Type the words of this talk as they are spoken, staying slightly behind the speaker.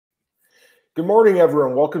Good morning,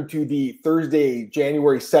 everyone. Welcome to the Thursday,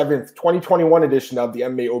 January 7th, 2021 edition of the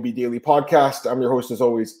MMAOB Daily Podcast. I'm your host, as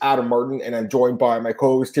always, Adam Martin, and I'm joined by my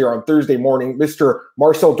co-host here on Thursday morning, Mr.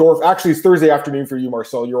 Marcel Dorff. Actually, it's Thursday afternoon for you,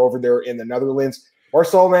 Marcel. You're over there in the Netherlands.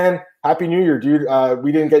 Marcel, man, Happy New Year, dude.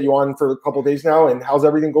 We didn't get you on for a couple of days now, and how's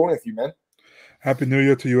everything going with you, man? Happy New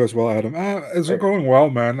Year to you as well, Adam. It's going well,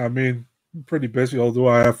 man. I mean, pretty busy, although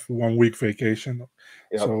I have 1 week vacation.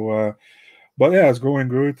 Yep. So, but yeah, it's going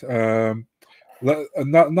good.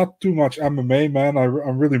 Not too much MMA, man.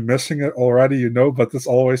 I'm really missing it already, but it's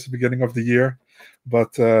always the beginning of the year.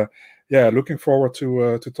 But yeah, looking forward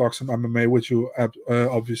to talk some MMA with you,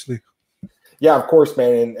 obviously. Yeah, of course,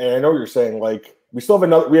 man. And I know what you're saying, like, we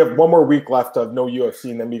have 1 more week left of no UFC,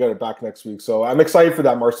 and then we got it back next week. So I'm excited for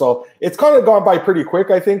that, Marcel. It's kind of gone by pretty quick,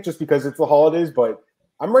 I think, just because it's the holidays, but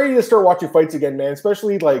I'm ready to start watching fights again, man,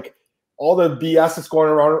 especially like all the BS that's going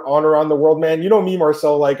around the world, man. You know me,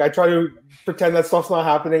 Marcel. Like, I try to pretend that stuff's not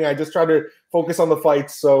happening. I just try to focus on the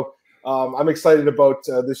fights. So I'm excited about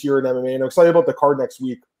this year in MMA, and I'm excited about the card next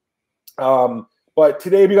week. But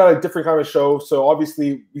today we got a different kind of show. So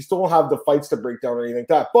obviously we still don't have the fights to break down or anything like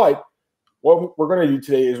that. But what we're going to do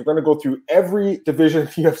today is we're going to go through every division of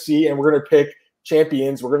UFC, and we're going to pick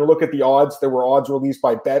champions. We're going to look at the odds. There were odds released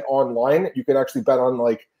by Bet Online. You can actually bet on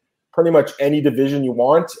like pretty much any division you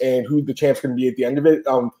want and who the champ's going to be at the end of it.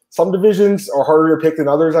 Some divisions are harder to pick than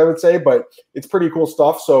others, I would say, but it's pretty cool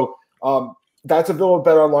stuff. So that's available at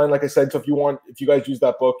Bet Online, like I said. So if you guys use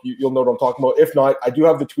that book, you'll know what I'm talking about. If not, I do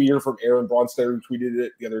have the tweet here from Aaron Bronstetter, who tweeted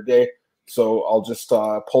it the other day. So I'll just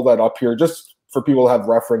pull that up here just for people to have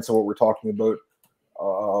reference of what we're talking about.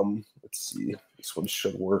 Let's see. This one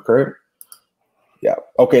should work, right? Yeah.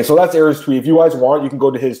 Okay, so that's Aaron's tweet. If you guys want, you can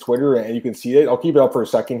go to his Twitter and you can see it. I'll keep it up for a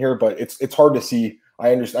second here, but it's hard to see.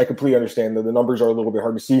 I completely understand that the numbers are a little bit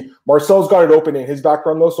hard to see. Marcel's got it open in his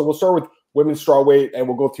background, though, so we'll start with women's strawweight, and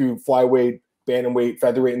we'll go through flyweight, bantamweight,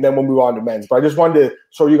 featherweight, and then we'll move on to men's. But I just wanted to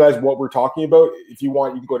show you guys what we're talking about. If you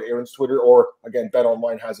want, you can go to Aaron's Twitter, or, again, Bet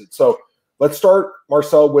Online has it. So let's start,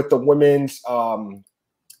 Marcel, with the women's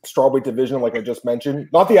strawweight division, like I just mentioned.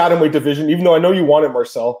 Not the atomweight division, even though I know you want it,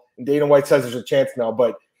 Marcel. And Dana White says there's a chance now,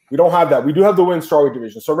 but we don't have that. We do have the women's strawweight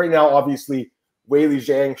division. So right now, obviously, Weili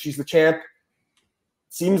Zhang, she's the champ.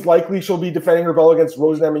 Seems likely she'll be defending her belt against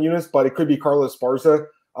Rose Namajunas, but it could be Carla Esparza.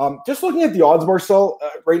 Just looking at the odds, Marcel,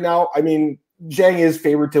 right now, I mean, Zhang is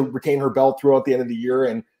favored to retain her belt throughout the end of the year,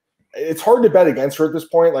 and it's hard to bet against her at this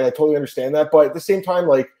point. Like, I totally understand that, but at the same time,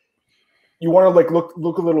 like, you want to like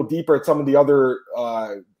look a little deeper at some of the other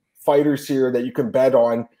fighters here that you can bet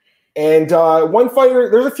on. And one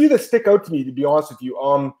fighter, there's a few that stick out to me, to be honest with you.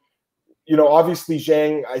 Obviously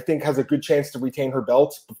Zhang, I think, has a good chance to retain her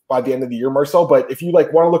belt by the end of the year, Marcel. But if you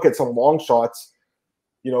like want to look at some long shots,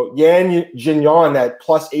 Yan Jinyan at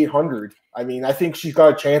plus 800. I mean, I think she's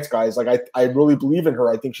got a chance, guys. Like, I really believe in her.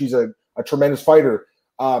 I think she's a tremendous fighter.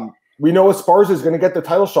 We know Esparza is going to get the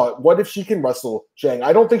title shot. What if she can wrestle Zhang?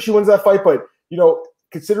 I don't think she wins that fight, but,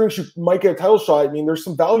 considering she might get a title shot, I mean, there's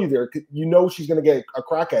some value there. She's going to get a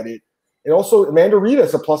crack at it. And also, Amanda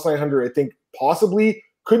Rita's a plus 900, I think, possibly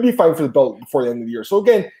could be fighting for the belt before the end of the year. So,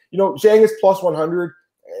 again, Zhang is plus 100.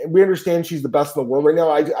 We understand she's the best in the world right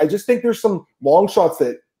now. I just think there's some long shots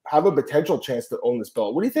that have a potential chance to own this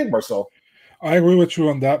belt. What do you think, Marcel? I agree with you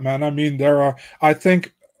on that, man. I mean, I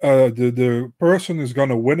think the person who's going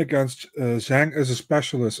to win against Zhang is a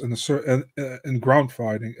specialist in ground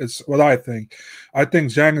fighting. It's what I think. I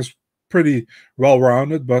think Zhang is pretty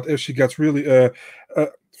well-rounded, but if she gets really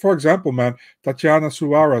for example, man, Tatiana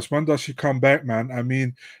Suarez, when does she come back, man? I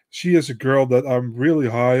mean, she is a girl that I'm really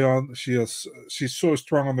high on. She's so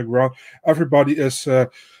strong on the ground. Everybody is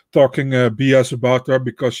talking BS about her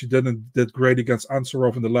because she did great against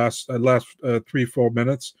Ansarov in the last 3-4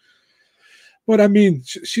 minutes. But I mean,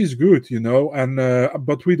 she's good, and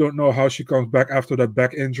but we don't know how she comes back after that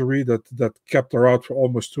back injury that kept her out for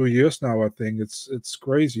almost 2 years now. I think it's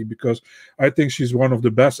crazy because I think she's one of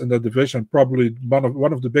the best in the division, probably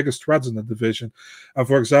one of the biggest threats in the division. And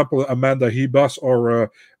for example, Amanda Ribas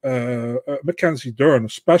or Mackenzie Dern,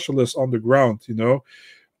 specialists on the ground,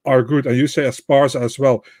 are good. And you say Esparza as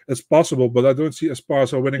well. It's possible, but I don't see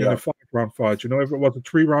Esparza winning in a 5-round fight. If it was a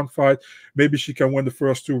 3-round fight, maybe she can win the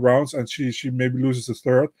first 2 rounds and she maybe loses the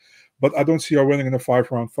third. But I don't see her winning in a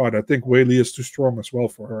 5-round fight. I think Weili is too strong as well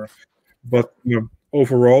for her. But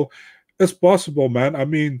overall, it's possible, man. I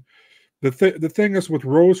mean, the thing is with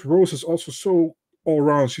Rose is also so all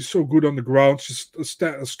around. She's so good on the ground. She's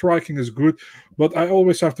striking is good, but I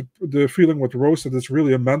always have the feeling with Rose that it's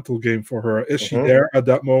really a mental game for her. Is she there at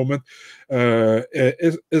that moment? Listen,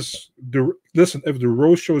 if the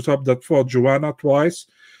Rose shows up that fought Joanna twice,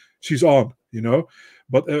 she's on. you know.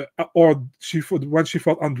 But or when she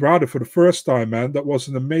fought Andrade for the first time, man, that was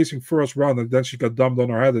an amazing first round, and then she got dumped on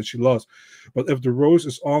her head and she lost. But if the Rose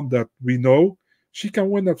is on that we know, she can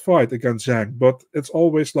win that fight against Zhang. But it's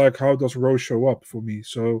always like, how does Rose show up for me?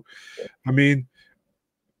 So, I mean,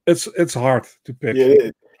 it's hard to pick.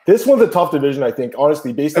 Yeah, this one's a tough division, I think.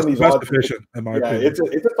 Honestly, based on these odds, division, in my opinion.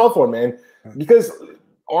 it's a tough one, man. Because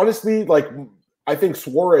honestly, like, I think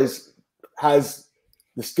Suarez has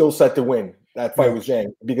the skill set to win that fight with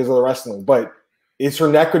Zhang because of the wrestling. But is her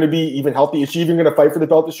neck going to be even healthy? Is she even going to fight for the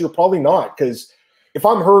belt this year? Probably not. Because if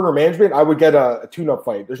I'm her and her management, I would get a tune-up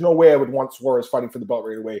fight. There's no way I would want Suarez fighting for the belt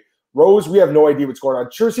right away. Rose, we have no idea what's going on.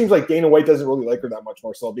 It sure seems like Dana White doesn't really like her that much,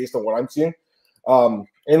 Marcel, based on what I'm seeing.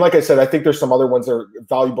 And like I said, I think there's some other ones that are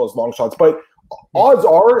valuable as long shots. But odds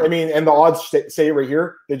are, I mean, and the odds say right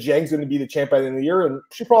here that Zhang's going to be the champ by the end of the year, and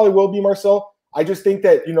she probably will be, Marcel. I just think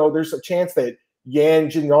that, there's a chance that Yan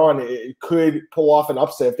Jinyan could pull off an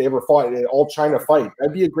upset if they ever fought an all-China fight.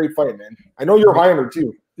 That'd be a great fight, man. I know you're high on her,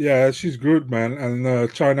 too. Yeah, she's good, man.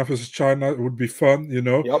 And China versus China would be fun,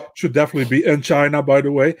 Yep. Should definitely be in China, by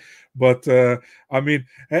the way. But I mean,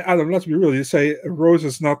 Adam, let's be real. You say Rose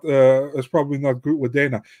is probably not good with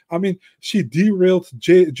Dana. I mean, she derailed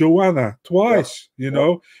Joanna twice,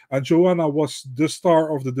 and Joanna was the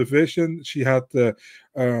star of the division. She had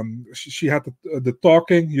she had the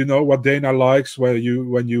talking, what Dana likes, when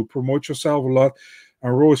you promote yourself a lot.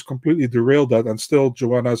 And Rose completely derailed that, and still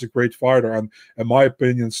Joanna is a great fighter. And in my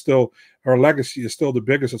opinion, still her legacy is still the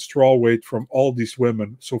biggest at strawweight from all these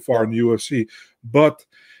women so far in the UFC. But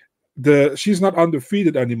she's not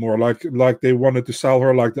undefeated anymore, like they wanted to sell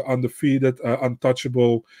her, like the undefeated,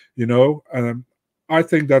 untouchable, And I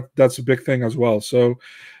think that's a big thing as well. So,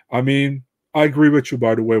 I mean, I agree with you,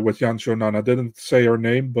 by the way, with Yan Xiaonan. I didn't say her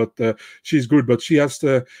name, but she's good. But she's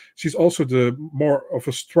also the more of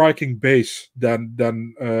a striking base than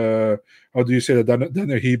how do you say that?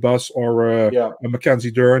 Than a Hebas or a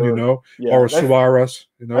Mackenzie Dern, or a Suarez.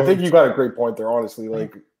 I think you got a great point there, honestly.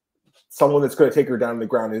 Like someone that's going to take her down to the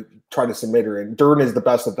ground and try to submit her, and Dern is the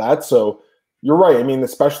best at that. So you're right. I mean, the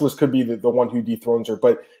specialist could be the one who dethrones her.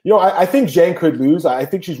 But, I think Zhang could lose. I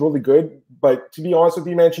think she's really good. But to be honest with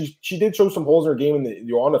you, man, she did show some holes in her game in the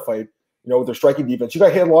Joanna fight, with her striking defense. She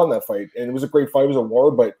got hit a lot in that fight, and it was a great fight. It was a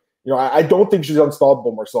war. But, I don't think she's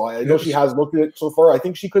unstoppable, Marcel. I know she has looked at it so far. I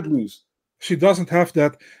think she could lose. She doesn't have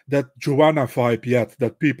that Joanna vibe yet,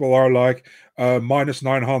 that people are like minus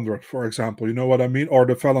 900, for example. You know what I mean? Or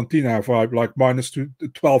the Valentina vibe, like minus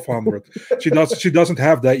 1200. She doesn't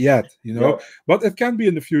have that yet, Yeah. But it can be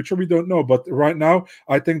in the future. We don't know. But right now,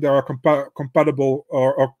 I think there are compatible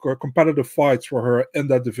or competitive fights for her in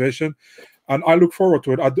that division. And I look forward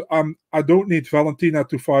to it. I don't need Valentina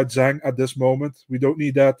to fight Zhang at this moment. We don't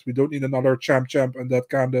need that. We don't need another champ and that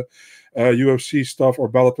kind of UFC stuff or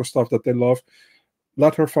Bellator stuff that they love.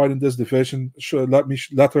 Let her fight in this division.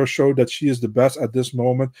 Let her show that she is the best at this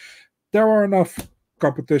moment. There are enough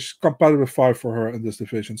competitive fight for her in this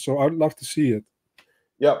division. So I'd love to see it.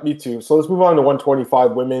 Yeah, me too. So let's move on to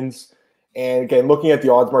 125 women's. And again, looking at the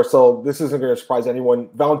odds, Marcel, this isn't going to surprise anyone.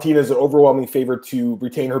 Valentina is an overwhelming favorite to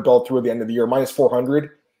retain her belt through the end of the year, minus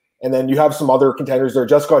 400. And then you have some other contenders there.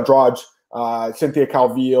 Jessica Andrade, Cynthia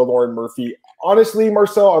Calvillo, Lauren Murphy. Honestly,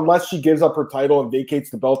 Marcel, unless she gives up her title and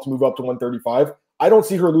vacates the belt to move up to 135, I don't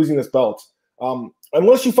see her losing this belt.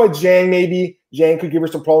 Unless she fights Zhang, maybe. Zhang could give her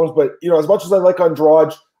some problems. But, as much as I like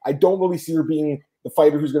Andrade, I don't really see her being the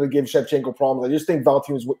fighter who's going to give Shevchenko problems. I just think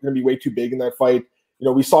Valentina's going to be way too big in that fight.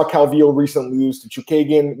 We saw Calvillo recently lose to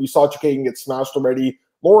Chukagian. We saw Chukagian get smashed already.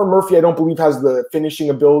 Lauren Murphy, I don't believe, has the finishing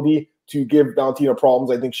ability to give Valentina problems.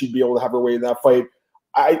 I think she'd be able to have her way in that fight.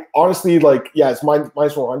 I honestly, it's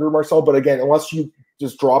minus 400, Marcel. But again, unless she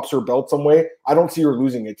just drops her belt some way, I don't see her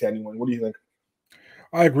losing it to anyone. What do you think?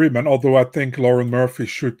 I agree, man. Although I think Lauren Murphy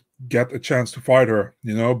should get a chance to fight her,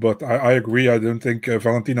 But I agree. I don't think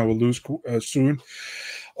Valentina will lose soon.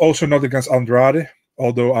 Also not against Andrade.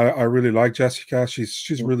 Although I really like Jessica,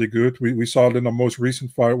 she's really good. We saw it in the most recent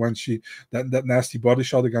fight when she that nasty body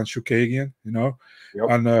shot against Chukagian,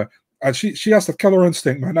 Yep. And she has that killer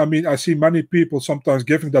instinct, man. I mean, I see many people sometimes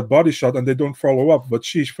giving that body shot and they don't follow up, but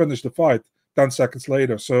she finished the fight 10 seconds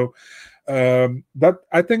later. So that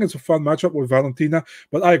I think it's a fun matchup with Valentina.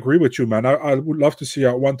 But I agree with you, man. I would love to see her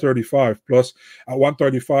at 135. Plus, at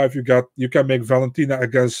 135, you can make Valentina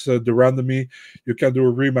against the randomie. You can do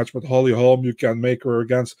a rematch with Holly Holm. You can make her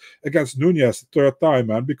against Nunes the third time,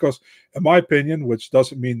 man. Because in my opinion, which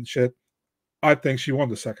doesn't mean shit, I think she won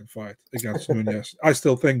the second fight against Nunes. I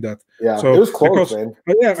still think that. Yeah, so, it was close, man.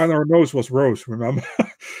 Yeah, and her nose was Rose, remember?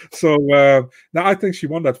 So now I think she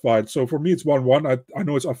won that fight. So for me, it's 1-1. I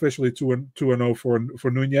know it's officially 2-0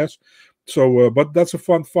 for Nunez. So, but that's a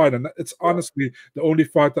fun fight, and it's honestly the only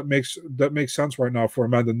fight that makes sense right now for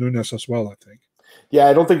Amanda Nunes as well, I think. Yeah,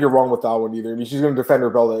 I don't think you're wrong with that one either. I mean, she's going to defend her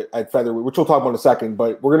belt at featherweight, which we'll talk about in a second.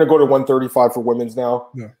 But we're going to go to 135 for women's now.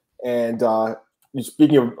 Yeah. And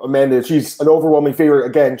speaking of Amanda, she's an overwhelming favorite.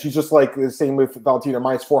 Again, she's just like the same with Valentina,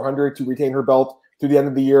 minus 400 to retain her belt through the end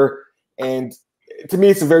of the year. And to me,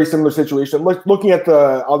 it's a very similar situation. Looking at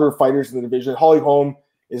the other fighters in the division, Holly Holm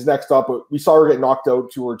is next up. But we saw her get knocked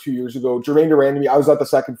out 2 or 2 years ago. Jermaine Durandamy, I was at the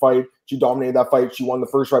second fight. She dominated that fight. She won the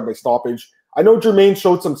first fight by stoppage. I know Jermaine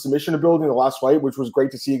showed some submission ability in the last fight, which was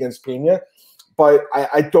great to see against Pena. But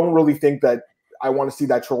I don't really think that I want to see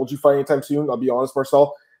that trilogy fight anytime soon. I'll be honest,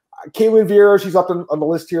 Marcel. Caitlin Vieira, she's up on the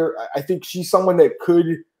list here. I think she's someone that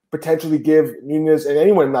could potentially give Nunes and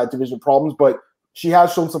anyone in that division problems, but she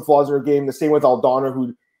has shown some flaws in her game. The same with Aldana,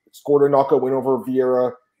 who scored a knockout win over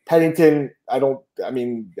Vieira. Pennington, I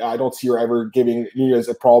don't see her ever giving Nunes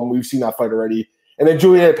a problem. We've seen that fight already. And then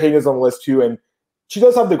Juliana Pena's on the list too, and she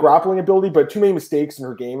does have the grappling ability, but too many mistakes in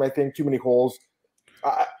her game, I think, too many holes.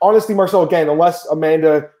 Honestly, Marcel, again, unless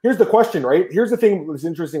Amanda – here's the question, right? Here's the thing that's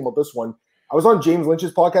interesting about this one. I was on James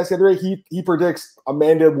Lynch's podcast the other day. He predicts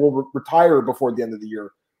Amanda will retire before the end of the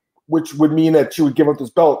year, which would mean that she would give up this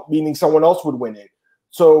belt, meaning someone else would win it.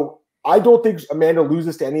 So I don't think Amanda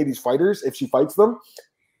loses to any of these fighters if she fights them.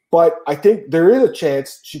 But I think there is a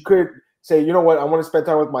chance she could say, you know what, I want to spend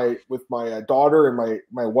time with my daughter and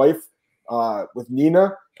my wife, with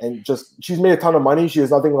Nina, and just she's made a ton of money. She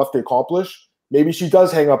has nothing left to accomplish. Maybe she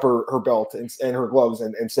does hang up her belt and her gloves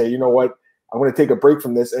and say, you know what, I want to take a break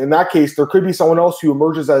from this. And in that case, there could be someone else who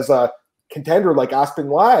emerges as a contender like Aspen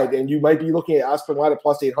Ladd, and you might be looking at Aspen Ladd at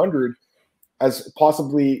plus 800 as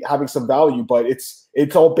possibly having some value. But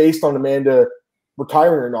it's all based on Amanda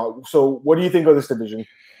retiring or not. So what do you think of this division?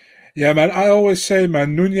 Yeah, man, I always say,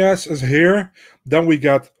 man, Nunes is here. Then we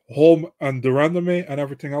got Holm and Durandamy, and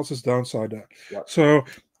everything else is downside that. Yep. So,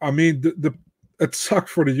 I mean, it sucked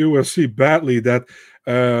for the UFC badly that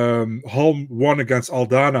Holm won against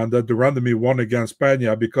Aldana and that Durandamy won against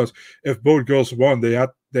Pena, because if both girls won, they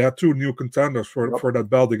had 2 new contenders for that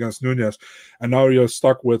belt against Nunes, and now you're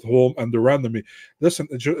stuck with Holm and Durandamy. Listen,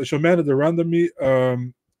 Jomena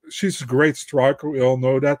Durandamy, she's a great striker, we all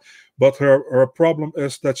know that, but her problem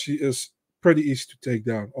is that she is pretty easy to take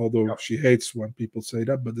down, although she hates when people say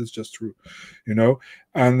that, but it's just true, you know.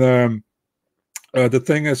 And the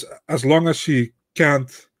thing is, as long as she can't,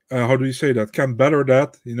 how do you say that, can better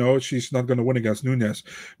that, you know, she's not going to win against Nunes,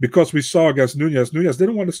 because we saw against Nunes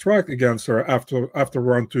didn't want to strike against her after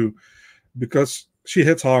round 2, because she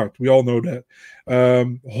hits hard. We all know that.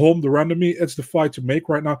 Holm Durandamy, it's the fight to make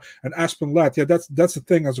right now. And Aspen Ladd, yeah, that's the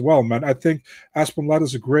thing as well, man. I think Aspen Ladd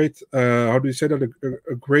is a great, how do you say that,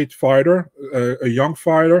 a great fighter, a young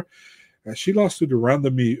fighter. She lost to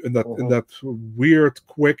Durandamy in that weird,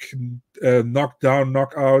 quick knockdown,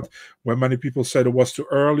 knockout, where many people said it was too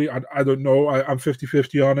early. I don't know. I'm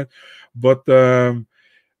 50-50 on it. But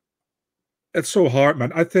it's so hard,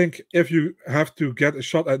 man. I think if you have to get a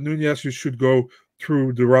shot at Nunes, you should go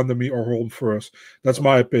through Durandamy or Holm first. That's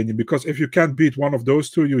my opinion, because if you can't beat one of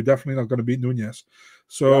those two, you're definitely not going to beat Nunes.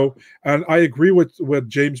 So, and I agree with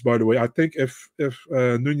James, by the way. I think if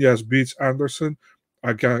Nunes beats Anderson,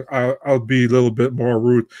 I'll be a little bit more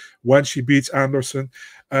rude. When she beats Anderson,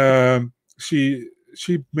 she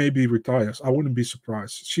maybe retires. I wouldn't be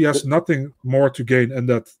surprised. She has nothing more to gain in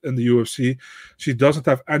the UFC. She doesn't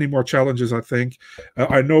have any more challenges, I think.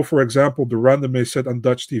 I know, for example, Durandamy said on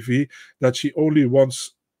Dutch TV that she only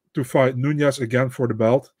wants to fight Nunes again for the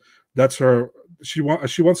belt. That's her. She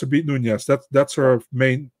wants to beat Nunes. That's her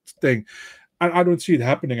main thing. And I don't see it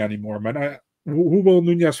happening anymore, man. Who will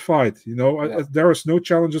Nunes fight? You know, there is no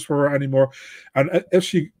challenges for her anymore. And if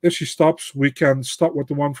she stops, we can stop with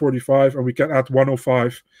the 145 and we can add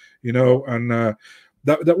 105. You know, and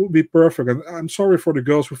that would be perfect. And I'm sorry for the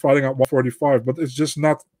girls for fighting at 145, but it's just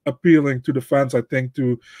not appealing to the fans, I think,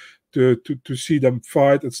 to see them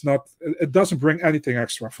fight. It doesn't bring anything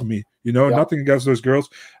extra for me. You know, nothing against those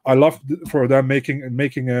girls. I love for them making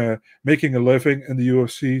a living in the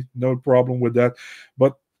UFC. No problem with that.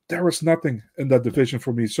 But there is nothing in that division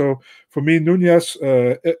for me. So for me, Nunes,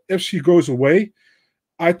 if she goes away,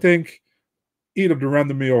 I think either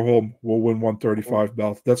Durandamy or Holm will win 135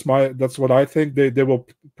 belt. That's what I think. They will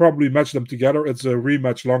probably match them together. It's a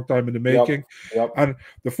rematch, long time in the making. And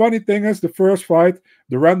the funny thing is, the first fight,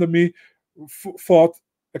 Durandamy fought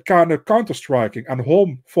kind of counter-striking, and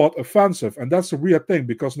Holm fought offensive. And that's a weird thing,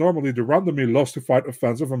 because normally the randomly loves to fight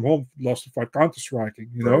offensive and Holm loves to fight counter-striking,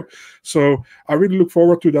 you know? So I really look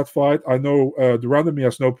forward to that fight. I know the randomly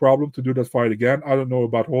has no problem to do that fight again. I don't know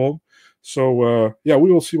about Holm. So, yeah,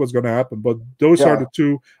 we will see what's going to happen. But those are the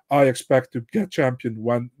two I expect to get champion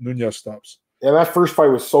when Nunes stops. Yeah, that first fight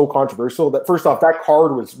was so controversial. That first off, that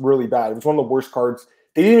card was really bad. It was one of the worst cards.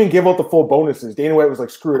 They didn't even give out the full bonuses. Dana White was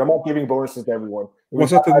like, screw it, I'm not giving bonuses to everyone.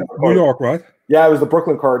 Was that in New York, right? Yeah, it was the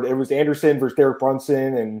Brooklyn card. It was Anderson versus Derek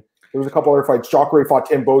Brunson, and there was a couple other fights. Jacare fought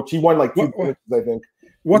Tim Boach. He won like 2 bonuses, I think.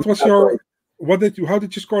 How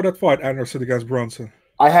did you score that fight, Anderson against Brunson?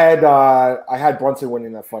 I had Brunson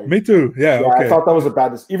winning that fight. Me too. Yeah, okay. I thought that was a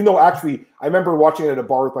bad decision. Even though actually I remember watching it at a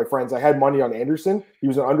bar with my friends. I had money on Anderson. He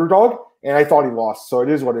was an underdog, and I thought he lost. So it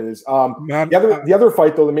is what it is. The other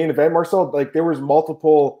fight though, the main event, Marcel, like there was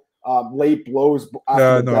multiple late blows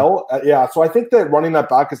after the bell. So I think that running that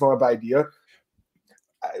back is not a bad idea.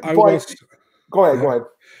 Go ahead.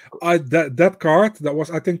 That card, that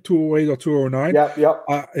was I think 208 or 209.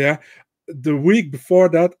 Yeah. The week before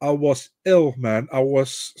that, I was ill, man. I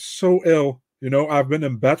was so ill. You know, I've been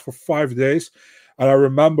in bed for 5 days, and I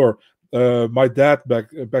remember my dad back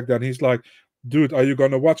then. He's like, "Dude, are you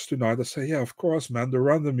gonna watch tonight?" I say, "Yeah, of course, man. The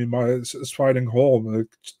randomly is fighting Holm, the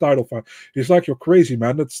title fight." He's like, "You're crazy,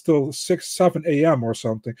 man. It's still 7 a.m. or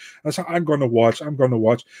something." I said, I'm gonna watch. And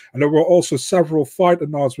there were also several fight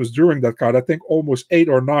announcements during that card. I think almost 8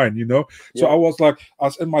 or 9. You know, so I was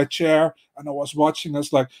in my chair and I was watching.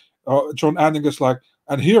 It's like. John Anning is like,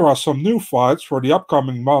 and here are some new fights for the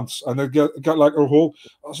upcoming months. And it got like a whole,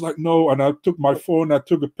 I was like, no. And I took my phone, I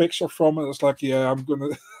took a picture from it. It's like, yeah, I'm going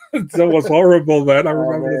to, that was horrible, man. I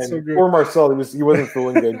remember it so good. Poor Marcel, he wasn't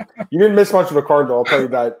feeling good. You didn't miss much of a card, though, I'll tell you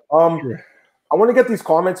that. I want to get these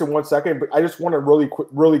comments in 1 second, but I just want to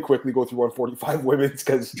really quickly go through 145 women's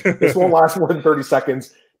because this won't last more than 30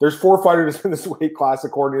 seconds. There's 4 fighters in this weight class,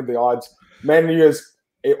 according to the odds. Manua's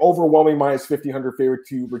an overwhelming minus 1,500 favorite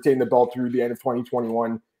to retain the belt through the end of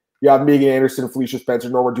 2021. You have Megan Anderson, Felicia Spencer,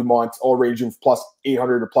 Norma Dumont, all ranging plus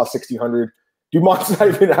 800 to plus 1,600. Dumont's not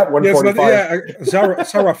even at 145.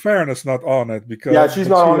 Sarah Farron is not on it because she's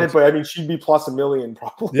not on it, but I mean she'd be plus $1 million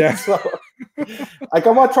probably. Yeah. So, like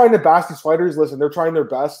I'm not trying to bash these fighters. Listen, they're trying their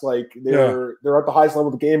best. Like they're at the highest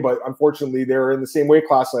level of the game, but unfortunately they're in the same weight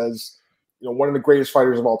class as one of the greatest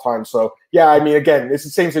fighters of all time. So yeah, I mean again, it's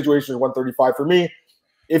the same situation as 135 for me.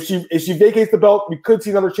 If she vacates the belt, we could see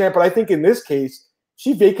another champ. But I think in this case,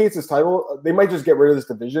 she vacates this title, they might just get rid of this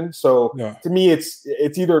division. So to me, it's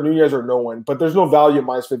either Nunes or no one. But there's no value at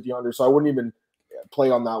minus 1,500, so I wouldn't even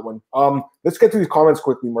play on that one. Let's get to these comments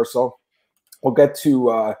quickly, Marcel. We'll get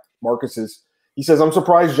to Marcus's. He says, I'm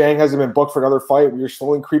surprised Zhang hasn't been booked for another fight. We are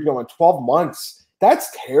slowly creeping up on 12 months. That's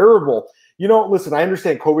terrible. Listen, I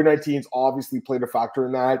understand COVID-19's obviously played a factor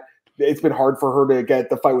in that. It's been hard for her to get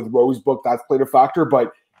the fight with Rose booked. That's played a factor,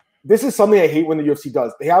 but this is something I hate when the UFC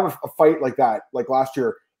does. They have a fight like that, like last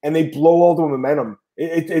year, and they blow all the momentum.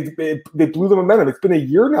 They blew the momentum. It's been a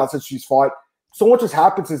year now since she's fought. So much has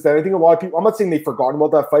happened since then. I think a lot of people, I'm not saying they've forgotten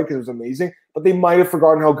about that fight because it was amazing, but they might have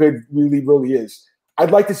forgotten how good really is.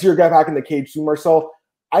 I'd like to see her get back in the cage soon, Marcel.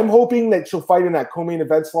 I'm hoping that she'll fight in that co-main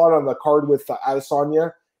event slot on the card with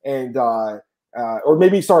Adesanya and or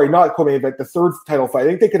maybe, sorry, not co-main event, the third title fight. I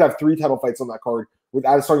think they could have 3 title fights on that card with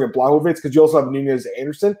Adesanya and Blachowicz because you also have Nunes and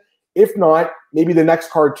Anderson. If not, maybe the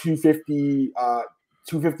next card 250,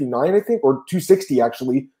 259, I think, or 260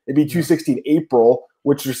 actually. It'd be 260 in April,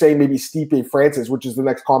 which you're saying maybe Stipe Francis, which is the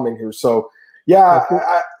next comment here. So, yeah,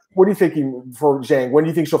 what are you thinking for Zhang? When do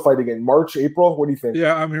you think she'll fight again? March, April? What do you think?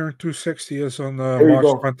 Yeah, I'm hearing 260 is on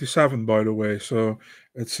March 27, by the way. So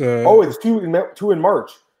it's it's two in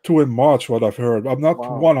March. 2 in March, what I've heard. I'm not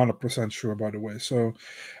 100% sure, by the way. So,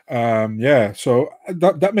 so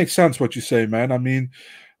that makes sense what you say, man. I mean.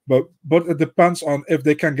 But it depends on if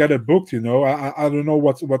they can get it booked, I don't know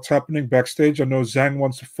what's happening backstage. I know Zhang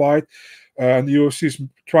wants to fight, and the UFC is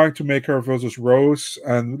trying to make her versus Rose.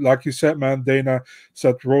 And like you said, man, Dana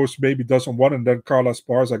said Rose maybe doesn't want it, and then Carla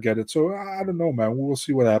Esparza get it. So I don't know, man. We will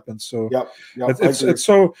see what happens. So it's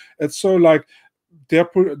so like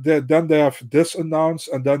then they have this announced,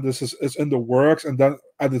 and then this is in the works, and then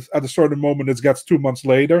at a certain moment it gets 2 months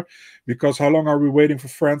later, because how long are we waiting for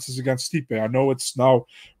Francis against Stipe? I know it's now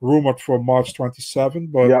rumored for March 27,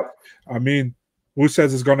 but I mean, who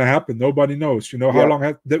says it's going to happen? Nobody knows. How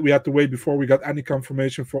long did we have to wait before we got any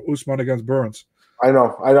confirmation for Usman against Burns? I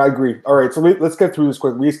know. I agree. All right, so let's get through this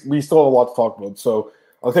quick. We still have a lot to talk about. So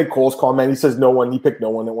I'll take Cole's comment. He says no one. He picked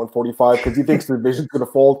no one at 145 because he thinks the division's going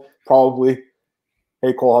to fold. Probably.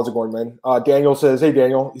 Hey, Cole, how's it going, man? Daniel says, hey,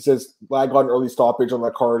 Daniel. He says, Glad got an early stoppage on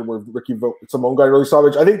that card where Ricky Simone got an early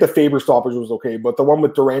stoppage. I think the Faber stoppage was okay, but the one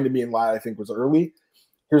with Durandamy and Ladd, I think, was early.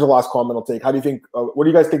 Here's the last comment I'll take. How do you think, what do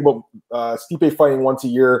you guys think about Stipe fighting once a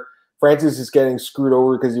year? Francis is getting screwed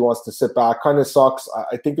over because he wants to sit back. Kind of sucks.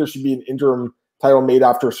 I think there should be an interim title made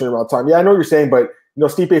after a certain amount of time. Yeah, I know what you're saying, but,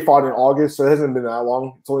 Stipe fought in August, so it hasn't been that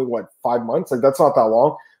long. It's only, 5 months? Like, that's not that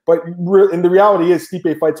long. But in the reality is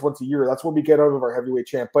Stipe fights once a year. That's what we get out of our heavyweight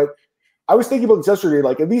champ. But I was thinking about this yesterday.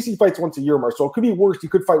 Like, at least he fights once a year, Marcel. It could be worse. He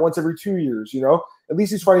could fight once every 2 years, At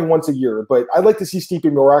least he's fighting once a year. But I'd like to see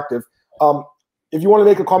Stipe more active. If you want to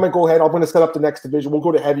make a comment, go ahead. I'm going to set up the next division. We'll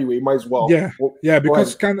go to heavyweight. Might as well. Yeah,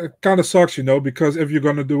 because it kind of sucks, because if you're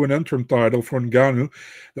going to do an interim title for Ngannou,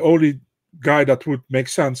 the only guy that would make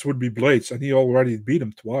sense would be Blades, and he already beat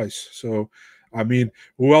him twice. So, I mean,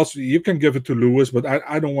 who else? You can give it to Lewis, but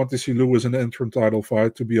I don't want to see Lewis in the interim title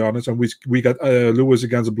fight, to be honest. And we got Lewis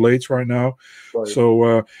against Blades right now. Right.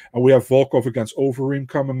 So, and we have Volkov against Overeem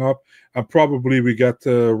coming up, and probably we get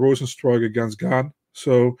Rosenstruck against Gane.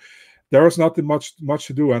 So, there is nothing much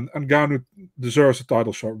to do, and Ngannou deserves a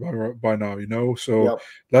title shot by now, So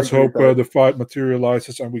let's hope the fight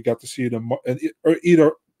materializes and we get to see it in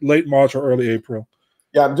either late March or early April.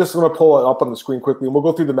 Yeah, I'm just going to pull it up on the screen quickly, and we'll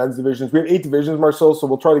go through the men's divisions. We have 8 divisions, Marcel, so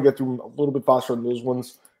we'll try to get through them a little bit faster than those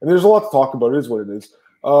ones. And there's a lot to talk about. It is what it is.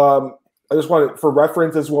 I just want to, for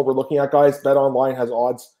reference, this is what we're looking at, guys. Bet Online has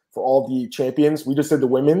odds for all the champions. We just did the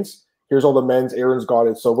women's. Here's all the men's. Aaron's got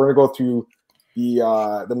it. So we're going to go through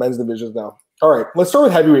the men's divisions now. All right, let's start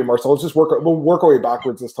with heavyweight, Marcel. Let's just we'll work our way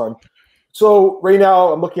backwards this time. So right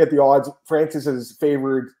now, I'm looking at the odds. Francis is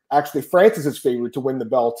favored to win the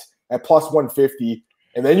belt at plus 150.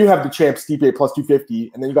 And then you have the champ Stipe at plus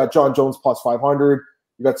 250. And then you got John Jones plus 500.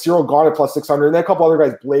 You got Cyril Gane at plus 600. And then a couple other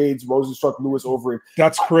guys, Blades, Rosenstruck, Lewis, Overeem.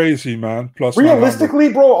 That's crazy, man. Plus realistically,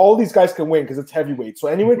 900. Bro, all these guys can win because it's heavyweight. So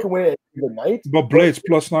anyone can win it at the night. But Blades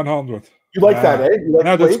plus 900. You like that, eh? You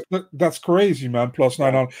like that's crazy, man. Plus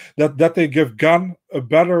 900. That they give Gane a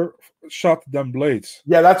better shot than Blades.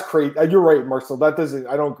 Yeah, that's crazy. You're right, Marcel. I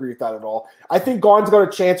don't agree with that at all. I think Gane's got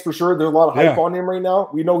a chance for sure. There's a lot of hype on him right now.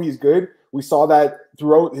 We know he's good. We saw that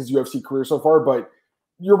throughout his UFC career so far. But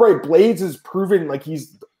you're right. Blades has proven like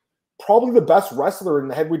he's probably the best wrestler in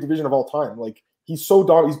the heavyweight division of all time. Like he's so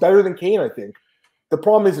dominant. He's better than Kane, I think. The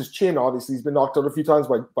problem is his chin. Obviously, he's been knocked out a few times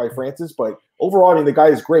by Francis. But overall, I mean, the guy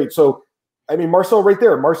is great. So, I mean, Marcel right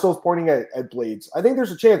there. Marcel's pointing at Blades. I think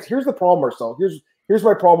there's a chance. Here's the problem, Marcel. Here's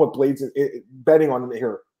my problem with Blades betting on him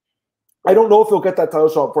here. I don't know if he'll get that title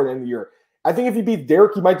shot before the end of the year. I think if he beats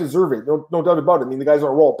Derek, he might deserve it. No doubt about it. I mean, the guy's on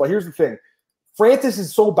a roll. But here's the thing. Francis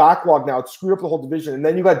is so backlogged now. It's screwed up the whole division. And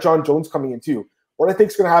then you got John Jones coming in too. What I think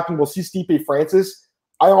is going to happen, we'll see Stipe Francis.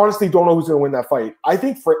 I honestly don't know who's going to win that fight. I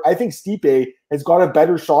think Stipe has got a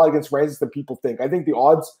better shot against Francis than people think. I think the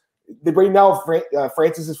odds right now,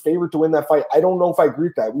 Francis is favored to win that fight. I don't know if I agree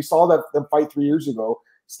with that. We saw that them fight 3 years ago.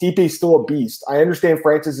 Stipe's still a beast. I understand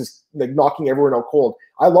Francis is like knocking everyone out cold.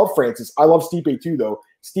 I love Francis. I love Stipe too, though.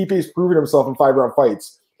 Stipe has proven himself in 5-round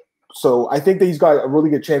fights. So I think that he's got a really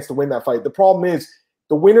good chance to win that fight. The problem is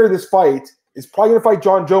the winner of this fight is probably going to fight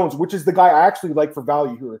John Jones, which is the guy I actually like for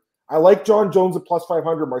value here. I like John Jones at plus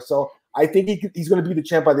 500, Marcel. I think he's going to be the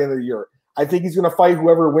champ by the end of the year. I think he's going to fight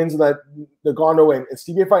whoever wins that Ngannou and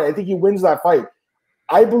Stipe fight. I think he wins that fight.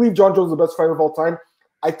 I believe John Jones is the best fighter of all time.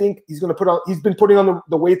 I think he's going to he's been putting on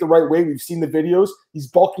the weight the right way. We've seen the videos. He's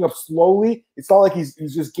bulking up slowly. It's not like he's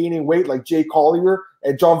just gaining weight like Jay Collier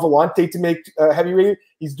and John Vellante to make heavyweight.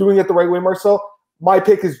 He's doing it the right way, Marcel. My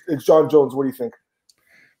pick is John Jones. What do you think?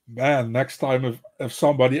 Man, next time if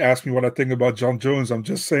somebody asks me what I think about John Jones, I'm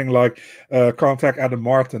just saying like contact Adam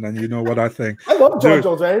Martin and you know what I think. I love John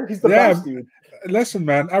Jones, man. He's the best dude. Listen,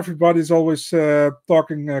 man, everybody's always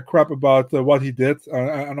talking crap about what he did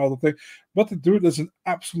and all the things. But the dude is an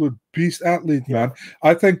absolute beast athlete, man.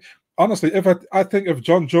 I think, honestly, if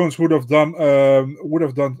John Jones would have done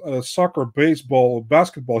soccer, baseball,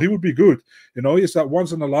 basketball, he would be good. You know, he's that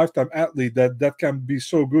once in a lifetime athlete that can be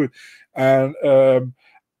so good. And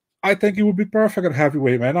I think he would be perfect at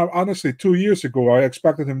heavyweight, man. Honestly, 2 years ago, I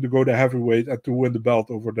expected him to go to heavyweight and to win the belt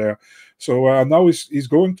over there. So now he's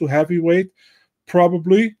going to heavyweight.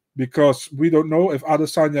 Probably because we don't know if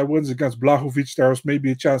Adesanya wins against Blachowicz. There's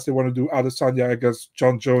maybe a chance they want to do Adesanya against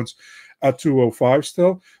John Jones at 205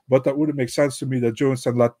 still, but that wouldn't make sense to me that Jones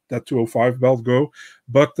can let that 205 belt go.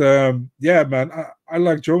 But yeah, man, I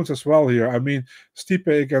like Jones as well here. I mean, Stipe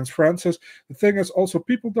against Francis. The thing is also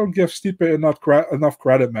people don't give Stipe enough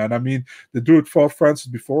credit, man. I mean, the dude fought Francis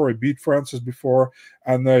before, he beat Francis before,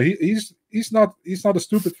 and he's not a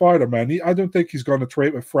stupid fighter, man. I don't think he's going to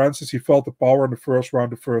trade with Francis. He felt the power in the first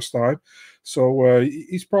round the first time, so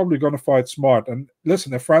he's probably going to fight smart. And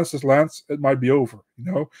listen, if Francis lands, it might be over,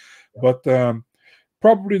 But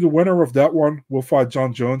probably the winner of that one will fight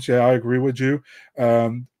John Jones. Yeah, I agree with you.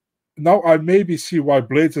 Now I maybe see why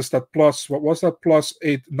Blades is that plus, what was that, plus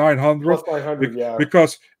 900? Plus 900, yeah.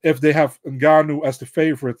 Because if they have Ngannou as the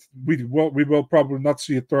favorite, we will probably not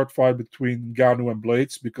see a third fight between Ngannou and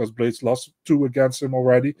Blades, because Blades lost 2 against him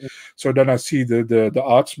already. So then I see the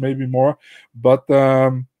odds maybe more. But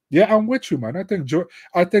yeah, I'm with you, man.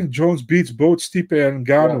 I think Jones beats both Stipe and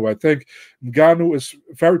Ngannou. I think Ngannou is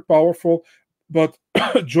very powerful, but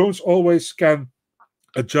Jones always can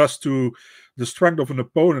adjust to the strength of an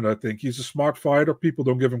opponent. I think he's a smart fighter. People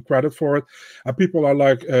don't give him credit for it, and people are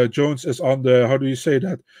like, Jones is on the, how do you say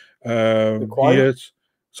that? He is,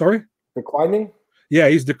 sorry, declining. Yeah,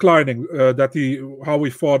 he's declining. How he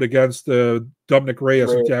fought against Dominic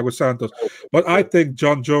Reyes and Thiago Santos, but I think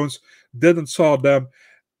John Jones didn't saw them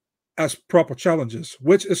as proper challenges,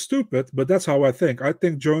 which is stupid, but that's how I think. I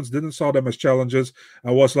think Jones didn't saw them as challenges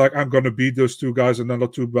and was like, I'm going to beat those 2 guys and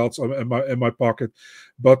another 2 belts in my pocket.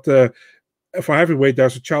 But for heavyweight,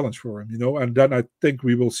 there's a challenge for him, and then I think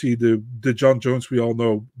we will see the John Jones we all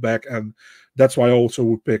know back, and that's why I also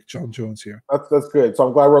would pick John Jones here. That's good. So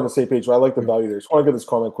I'm glad we're on the same page. I like the value there. Just want to get this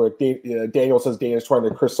comment quick. Daniel says Dana's trying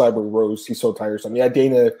to Chris Cyber Rose. He's so tiresome. Yeah,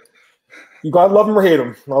 Dana, you gotta love him or hate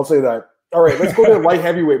him. I'll say that. All right, let's go to light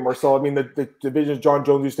heavyweight, Marcel. I mean, the divisions John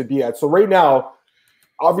Jones used to be at. So right now,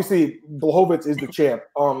 obviously, Blachowicz is the champ.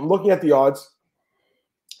 Looking at the odds,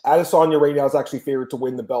 Adesanya right now is actually favored to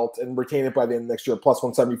win the belt and retain it by the end of next year, plus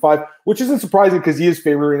 175, which isn't surprising because he is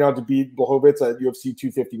favored right now to beat Blachowicz at UFC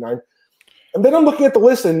 259. And then I'm looking at the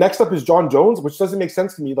list, and next up is John Jones, which doesn't make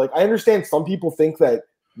sense to me. Like, I understand some people think that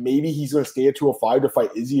maybe he's going to stay at 205 to fight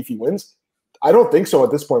Izzy if he wins. I don't think so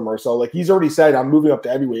at this point, Marcel. Like, he's already said, I'm moving up to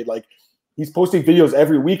heavyweight. Like, he's posting videos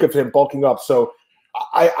every week of him bulking up. So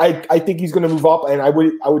I think he's going to move up, and I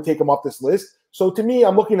would take him off this list. So to me,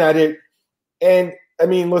 I'm looking at it, and I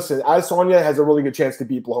mean, listen, Adesanya has a really good chance to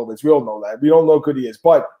beat Blachowicz. We all know that. We don't know how good he is.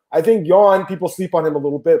 But I think Jan, people sleep on him a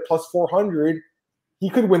little bit. Plus 400, he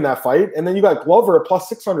could win that fight. And then you got Glover at plus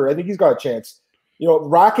 600. I think he's got a chance.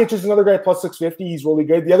 Rakic is another guy at plus 650. He's really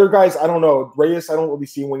good. The other guys, I don't know. Reyes, I don't really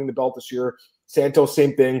see him winning the belt this year. Santos,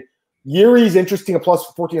 same thing. Yuri's interesting at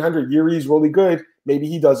plus 1,400. Yuri's really good. Maybe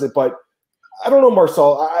he does it. But I don't know,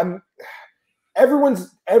 Marcel.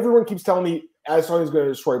 Everyone keeps telling me Adesanya's going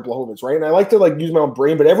to destroy Blachowicz, right? And I like to use my own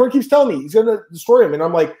brain, but everyone keeps telling me he's going to destroy him. And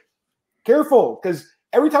I'm like, careful, because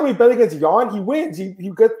every time we bet against Jan, he wins. He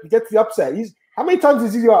gets the upset. How many times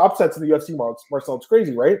has he got upsets in the UFC, Marcel? It's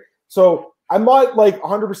crazy, right? So I'm not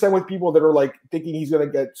 100% with people that are thinking he's going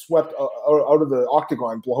to get swept out of the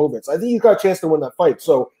octagon, Blachowicz. I think he's got a chance to win that fight.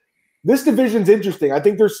 So this division's interesting. I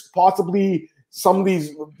think there's possibly some of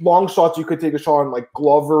these long shots you could take a shot on, like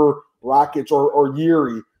Glover, Rakic, or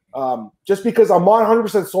Yuri. Just because I'm not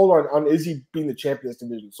 100% sold on Izzy being the champion of this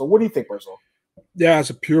division. So what do you think, Marcel? Yeah, as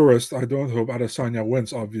a purist, I don't hope Adesanya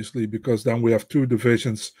wins, obviously, because then we have 2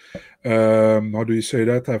 divisions. How do you say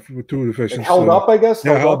that? Have 2 divisions. Held up, I guess?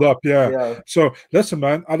 Yeah, held up, yeah. So, listen,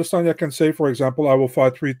 man, Adesanya can say, for example, I will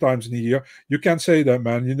fight 3 times in a year. You can't say that,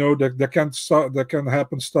 man. That can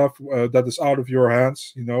happen stuff that is out of your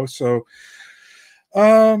hands, So,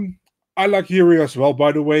 I like Yuri as well.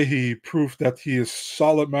 By the way, he proved that he is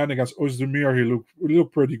solid, man. Against Ozdemir, he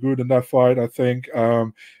looked pretty good in that fight, I think.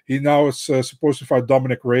 He now is supposed to fight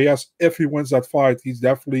Dominic Reyes. If he wins that fight, he's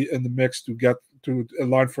definitely in the mix to get to a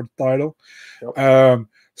line for the title. Yep.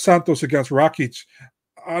 Santos against Rakic.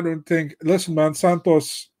 I don't think. Listen, man,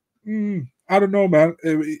 Santos. I don't know, man.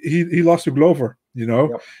 He lost to Glover,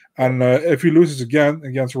 Yep. And if he loses again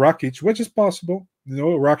against Rakic, which is possible.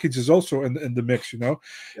 Rakic is also in the mix, Yep.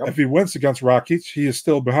 If he wins against Rakic, he is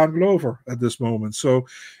still behind Glover at this moment. So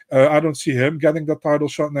I don't see him getting that title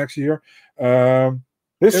shot next year.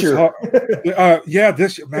 This year?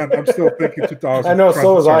 This year. Man, I'm still thinking 2000. I know,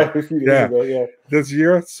 so was I a few days ago, yeah. This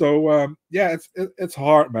year. So, it's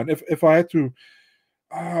hard, man. If I had to...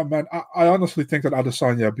 man, I honestly think that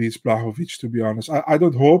Adesanya beats Blachowicz, to be honest. I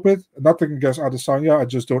don't hope it. Nothing against Adesanya. I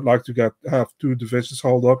just don't like to have 2 divisions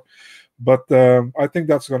held up. But I think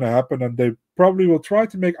that's going to happen, and they probably will try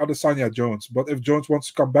to make Adesanya Jones. But if Jones wants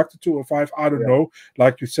to come back to 205, I don't know.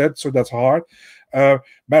 Like you said, so that's hard. Man,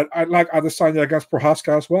 I like Adesanya against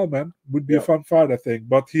Prohaska as well, man. Would be a fun fight, I think.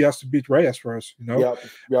 But he has to beat Reyes first, Yeah.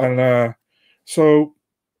 And so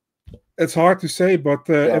it's hard to say. But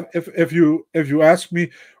if you ask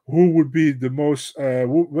me who would be the most,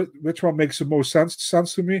 which one makes the most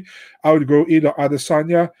sense to me, I would go either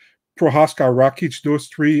Adesanya, Prohaska, Rakic, those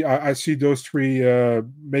three, I see those three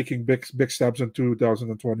making big steps in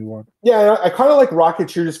 2021. Yeah, I kind of like Rakic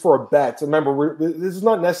here just for a bet. Remember, this is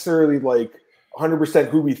not necessarily like 100%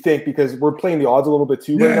 who we think, because we're playing the odds a little bit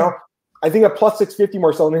too right now. I think at plus 650,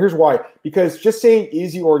 Marcel, and here's why. Because just saying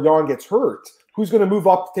Izzy or Jan gets hurt, who's going to move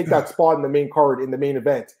up to take that spot in the main card in the main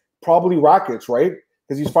event? Probably Rakic, right?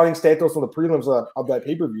 Because he's fighting Santos on the prelims of that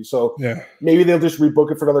pay-per-view. So maybe they'll just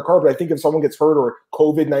rebook it for another card. But I think if someone gets hurt or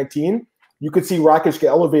COVID-19, you could see Rakic get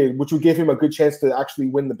elevated, which would give him a good chance to actually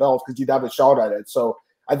win the belt because he'd have a shot at it. So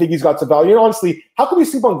I think he's got some value. And honestly, how can we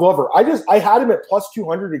sleep on Glover? I had him at plus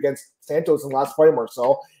 200 against Santos in the last fight,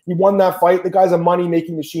 Marcel. He won that fight. The guy's a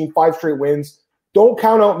money-making machine, 5 straight wins. Don't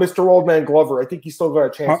count out Mr. Old Man Glover. I think he's still got a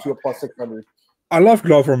chance to a plus 600. I love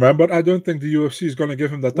Glover, man, but I don't think the UFC is going to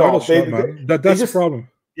give him that title shot, man. That's the problem.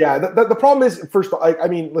 Yeah, the problem is, first, I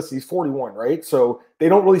mean, listen, he's 41, right? So they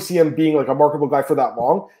don't really see him being like a marketable guy for that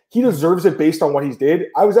long. He deserves it based on what he's did.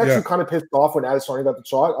 I was actually kind of pissed off when Adesanya got the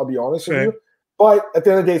shot, I'll be honest with you. But at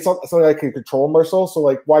the end of the day, it's not something I can control myself. So,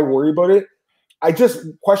 like, why worry about it? I just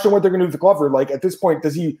question what they're going to do with the Glover. Like, at this point,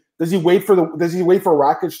 does he wait for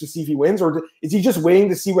Rakic to see if he wins, or is he just waiting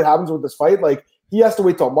to see what happens with this fight? Like, he has to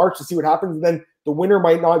wait till March to see what happens, and then the winner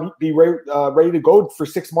might not be ready to go for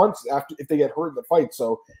 6 months after if they get hurt in the fight.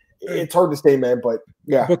 So it's hard to say, man. But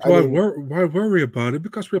yeah, but why worry about it?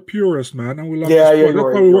 Because we're purists, man, and we love the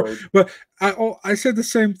sport. But I said the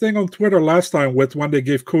same thing on Twitter last time when they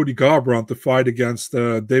gave Cody Garbrandt the fight against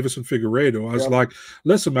Davison Figueiredo. I was like,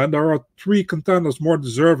 listen, man, there are 3 contenders more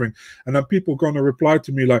deserving, and then people going to reply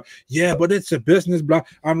to me like, yeah, but it's a business. Blah.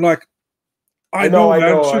 I'm like, I know,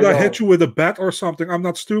 man. Should I hit you with a bet or something? I'm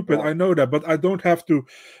not stupid. I know that, but I don't have to.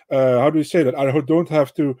 How do you say that? I don't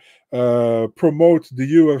have to promote the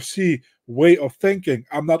UFC way of thinking.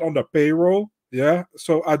 I'm not on the payroll,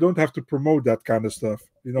 so I don't have to promote that kind of stuff.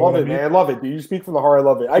 You know, love it, man. I love it. You speak from the heart. I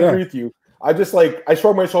love it. I agree with you. I just I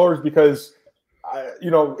shrug my shoulders because,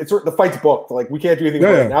 it's the fight's booked. Like, we can't do anything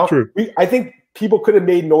right now. True. I think people could have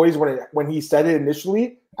made noise when he said it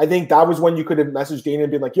initially. I think that was when you could have messaged Dana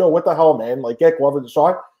and been like, yo, what the hell, man? Like, get Glover the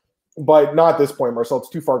shot. But not at this point, Marcel. It's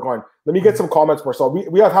too far gone. Let me get some comments, Marcel.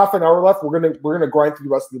 We have half an hour left. We're gonna grind through the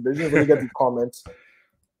rest of the divisions. Let me get these comments.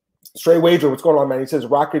 Straight Wager, what's going on, man? He says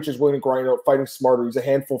Rakic is willing to grind out, fighting smarter. He's a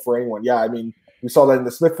handful for anyone. Yeah, I mean, we saw that in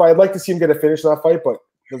the Smith fight. I'd like to see him get a finish in that fight, but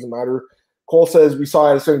it doesn't matter. Cole says we saw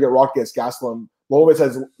Adesanya get rocked against Gastelum. Lovitz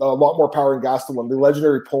has a lot more power in Gastelum. The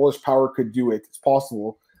legendary Polish power could do it. It's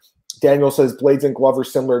possible. Daniel says Blades and Glover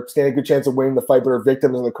similar, stand a good chance of winning the fight, but are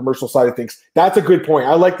victims on the commercial side of things. That's a good point.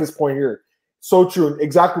 I like this point here. So true.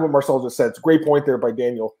 Exactly what Marcel just said. It's a great point there by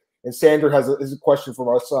Daniel. And Sander has a question from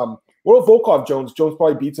us. What about Volkov Jones? Jones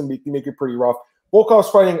probably beats him, he make it pretty rough. Volkov's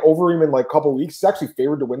fighting Overeem in like a couple of weeks. He's actually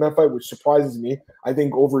favored to win that fight, which surprises me. I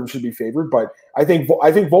think Overeem should be favored, but I think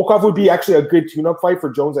Volkov would be actually a good tune-up fight for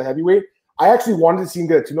Jones at heavyweight. I actually wanted to see him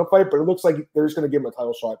get a tune-up fight, but it looks like they're just going to give him a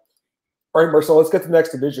title shot. All right, Marcel, let's get to the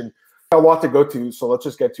next division. A lot to go to, so let's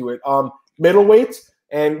just get to it. Middleweight,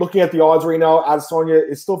 and looking at the odds right now, Adesanya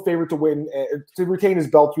is still favored to win, to retain his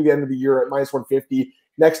belt through the end of the year at minus 150.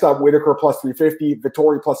 Next up, Whitaker plus 350,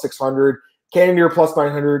 Vettori plus 600, Cannonier plus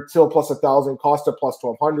 900, Till plus 1,000, Costa plus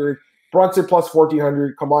 1,200, Brunson plus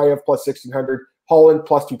 1,400, Kamaev plus 1,600, Holland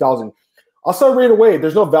plus 2,000. I'll start right away.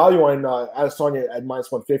 There's no value on Adesanya at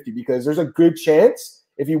minus 150 because there's a good chance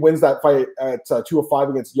if he wins that fight at 205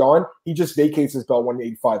 against Jan, he just vacates his belt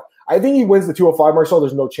 185. I think he wins the 205, Marcel.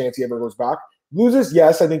 There's no chance he ever goes back. Loses,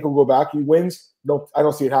 yes, I think he'll go back. He wins, no, I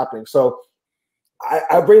don't see it happening. So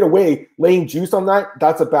I right away, laying juice on that,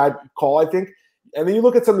 that's a bad call, I think. And then you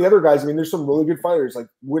look at some of the other guys. I mean, there's some really good fighters. Like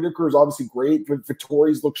Whitaker is obviously great.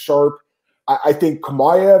 Vittori's look sharp. I think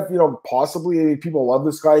Kamaev, possibly people love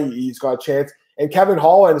this guy. He's got a chance. And Kevin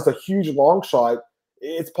Holland is a huge long shot.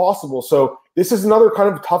 It's possible. So this is another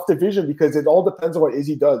kind of tough division because it all depends on what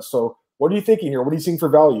Izzy does. So what are you thinking here? What are you seeing for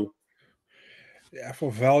value? Yeah,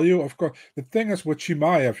 for value, of course. The thing is with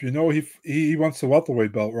Chimaev, he wants the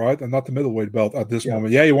welterweight belt, right? And not the middleweight belt at this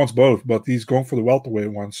moment. Yeah, he wants both, but he's going for the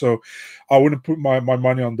welterweight one. So I wouldn't put my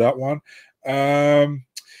money on that one. Vittori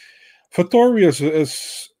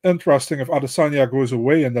is interesting if Adesanya goes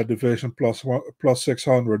away in that division plus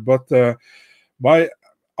 600. But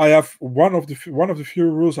I have one of the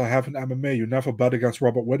few rules I have in MMA. You never bet against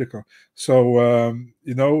Robert Whitaker. So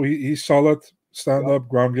he's solid. Stand-up,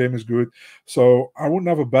 ground game is good. So I would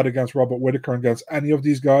never bet against Robert Whitaker against any of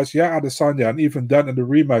these guys. Yeah, Adesanya, and even then in the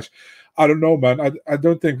rematch, I don't know, man. I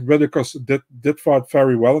don't think Whittaker did fight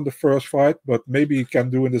very well in the first fight, but maybe he can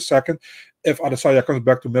do in the second. If Adesanya comes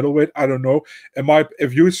back to middleweight, I don't know.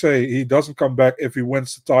 If you say he doesn't come back if he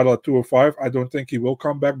wins the title at 205, I don't think he will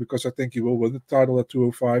come back, because I think he will win the title at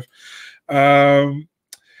 205.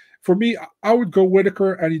 For me, I would go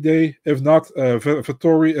Whittaker any day. If not,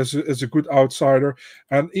 Vettori is a good outsider,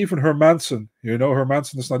 and even Hermanson.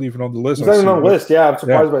 Hermanson is not even on the list. He's not even on the list. Yeah, I'm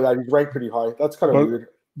surprised by that. He's ranked pretty high. That's kind of weird.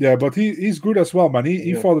 Yeah, but he's good as well, man.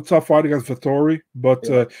 He fought a tough fight against Vettori,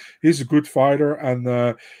 but he's a good fighter.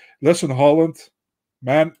 And listen, Holland,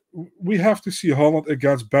 man, we have to see Holland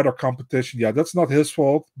against better competition. Yeah, that's not his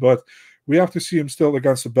fault, but we have to see him still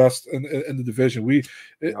against the best in the division.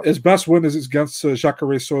 His best win is against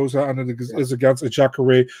Jacare Souza, and it is against a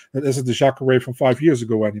Jacare that isn't the Jacare from 5 years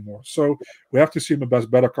ago anymore. So we have to see him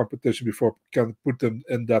against better competition before we can put them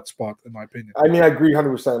in that spot, in my opinion. I mean, I agree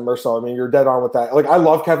 100%, Marcel. I mean, you're dead on with that. Like, I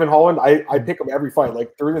love Kevin Holland. I pick him every fight.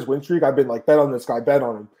 Like, during his win streak, I've been like, bet on this guy, bet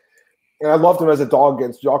on him. And I loved him as a dog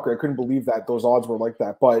against Jacare. I couldn't believe that those odds were like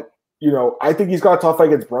that. But I think he's got a tough fight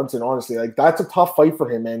against Brunson, honestly. Like, that's a tough fight for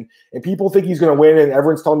him, and people think he's going to win, and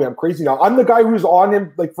everyone's telling me I'm crazy now. I'm the guy who's on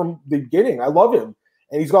him, like, from the beginning. I love him,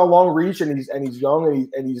 and he's got a long reach, and he's young,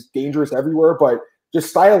 and he's dangerous everywhere. But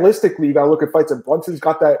just stylistically, you got to look at fights, and Brunson's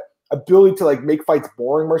got that ability to, like, make fights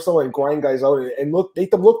boring, Marcel, and grind guys out and make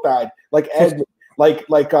them look bad, like Ed, like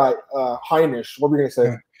Heinisch. What were we going to say?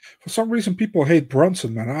 Yeah. For some reason, people hate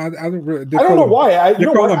Brunson, man. I don't know why. They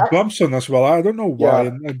call him Bumson as well. I don't know why.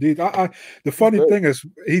 Yeah. Indeed, the funny thing is,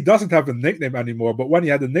 he doesn't have a nickname anymore. But when he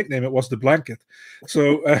had a nickname, it was the Blanket.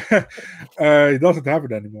 So he doesn't have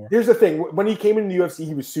it anymore. Here's the thing: when he came into the UFC,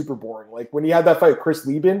 he was super boring. Like, when he had that fight with Chris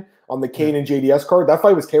Lieben on the Kane and JDS card, that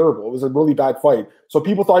fight was terrible. It was a really bad fight. So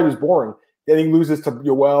people thought he was boring. Then he loses to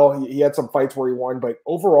Yoel. He had some fights where he won, but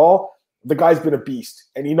overall, the guy's been a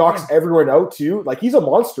beast, and he knocks everyone out too. Like, he's a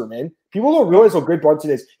monster, man. People don't realize how good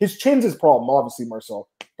Brunson is. His chin's his problem, obviously, Marcel,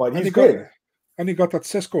 but he's good. And he got that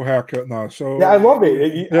Cisco haircut now. So yeah, I love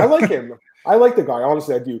it. I like him. I like the guy.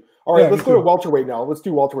 Honestly, I do. All right, let's go to welterweight now. Let's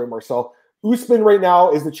do welterweight, Marcel. Usman right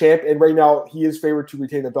now is the champ, and right now he is favored to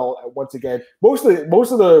retain the belt once again. Most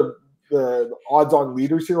of the odds-on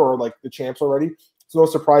leaders here are like the champs already. It's no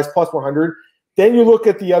surprise. Plus 100. Then you look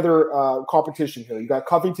at the other competition here. You got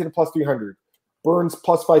Covington plus 300, Burns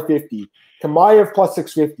plus 550, Kamaev plus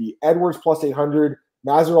 650, Edwards plus 800,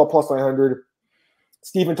 Masvidal plus 900,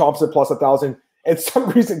 Stephen Thompson plus 1,000, and some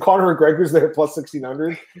reason Conor McGregor's there plus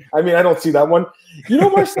 1,600. I mean, I don't see that one.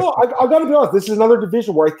 Marcel, I got to be honest. This is another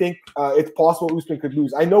division where I think it's possible Usman could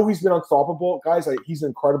lose. I know he's been unstoppable. Guys, he's an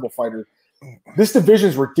incredible fighter. This division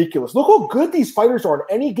is ridiculous. Look how good these fighters are. On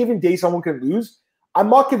any given day, someone can lose. I'm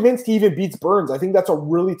not convinced he even beats Burns. I think that's a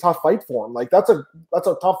really tough fight for him. Like, that's a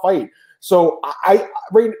tough fight. So I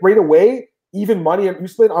right away, even money on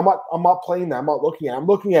Usman, I'm not playing that. I'm not looking at. I'm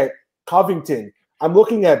looking at Covington. I'm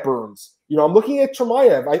looking at Burns. I'm looking at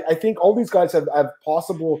Chimaev. I think all these guys have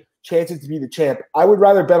possible chances to be the champ. I would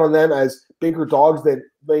rather bet on them as bigger dogs than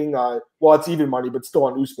laying it's even money, but still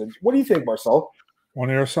on Usman. What do you think, Marcel? Want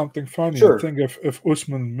to hear something funny? Sure. I think if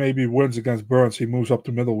Usman maybe wins against Burns, he moves up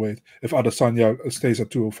to middleweight. If Adesanya stays at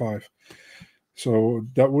 205, so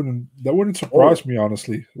that wouldn't surprise me,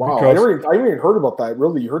 honestly. Wow, I never even heard about that.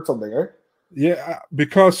 Really, you heard something, eh? Yeah,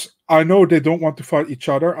 because I know they don't want to fight each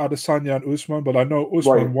other, Adesanya and Usman, but I know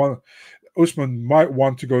Usman might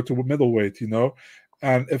want to go to middleweight.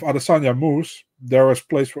 And if Adesanya moves, there is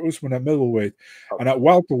place for Usman at middleweight. And at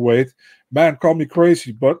welterweight, man, call me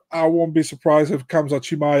crazy, but I won't be surprised if Khamzat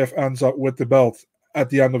Chimaev ends up with the belt at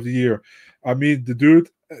the end of the year. I mean, the dude,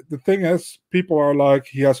 the thing is, people are like,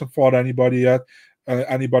 he hasn't fought anybody yet,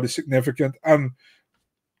 anybody significant. And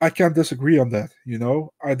I can't disagree on that,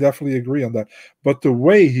 I definitely agree on that. But the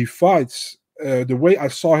way he fights, the way I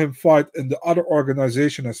saw him fight in the other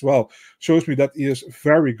organization as well, shows me that he is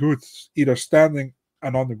very good, either standing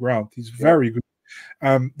and on the ground. He's very good.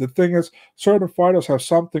 The thing is, certain fighters have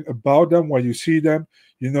something about them where you see them,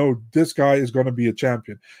 this guy is going to be a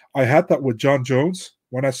champion. I had that with John Jones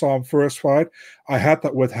when I saw him first fight. I had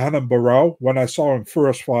that with Hanan Barrow when I saw him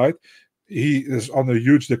first fight. He is on a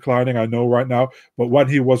huge declining, I know right now, but when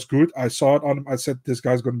he was good, I saw it on him. I said, this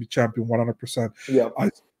guy's going to be champion 100%. Yeah.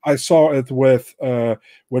 I saw it with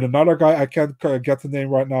another guy I can't get the name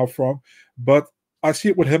right now from, but I see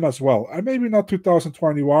it with him as well. And maybe not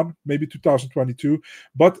 2021, maybe 2022,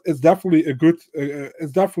 but it's definitely a good.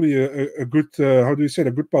 It's definitely a good. How do you say it?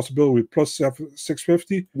 A good possibility. Plus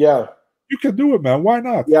 650. Yeah, you can do it, man. Why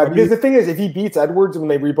not? Yeah, because the thing is, if he beats Edwards when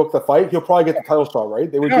they rebook the fight, he'll probably get the title shot.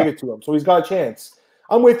 Right? They would give it to him, so he's got a chance.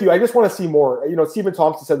 I'm with you. I just want to see more. You know, Stephen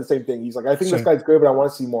Thompson said the same thing. He's like, I think this guy's good, but I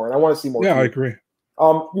want to see more, and I want to see more. Yeah, too. I agree.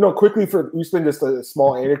 You know, quickly for Usman, just a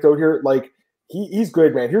small anecdote here. Like, he's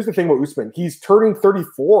good, man. Here's the thing with Usman. He's turning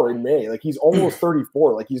 34 in May. Like, he's almost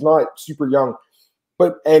 34. Like, he's not super young.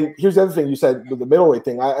 And here's the other thing you said with the middleweight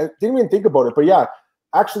thing. I didn't even think about it, but yeah,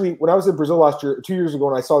 actually, when I was in Brazil last year, 2 years ago,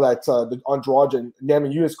 and I saw that the Andrade and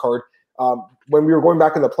Namajunas card, when we were going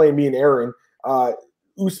back on the plane, me and Aaron,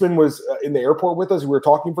 Usman was in the airport with us. We were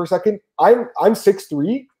talking for a second. I'm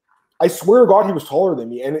 6'3". I swear to God, he was taller than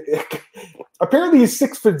me, and apparently he's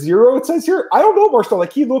 6'0". It says here. I don't know, Marcel.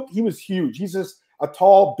 Like, he was huge. He's just a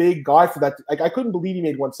tall, big guy for that. Like, I couldn't believe he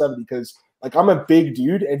made 170 because, like, I'm a big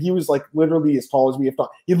dude, and he was like literally as tall as me. If not,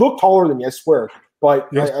 he looked taller than me. I swear. But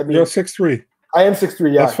I mean, you're 6'3". I am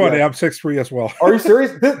 6'3". Yeah, that's funny. Yeah. I'm 6'3" as well. Are you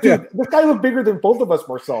serious, dude? This guy looked bigger than both of us,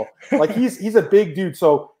 Marcel. Like, he's a big dude.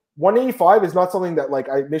 So 185 is not something that like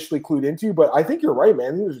I initially clued into, but I think you're right, man. I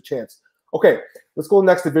think there's a chance. Okay, let's go to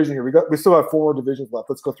the next division here. We still have 4 more divisions left.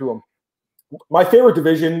 Let's go through them. My favorite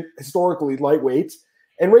division historically, lightweight,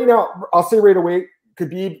 and right now I'll say right away,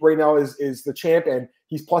 Khabib right now is the champ, and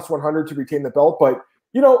he's plus 100 to retain the belt. But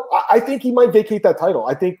you know, I think he might vacate that title.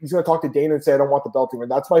 I think he's going to talk to Dana and say, I don't want the belt anymore.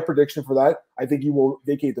 That's my prediction for that. I think he will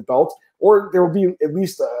vacate the belt, or there will be at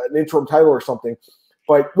least an interim title or something.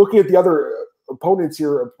 But looking at the other opponents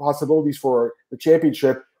here, possibilities for the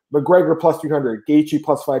championship: McGregor plus 300, Gaethje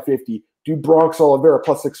plus 550, Bronx Oliveira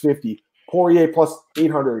plus 650, Poirier plus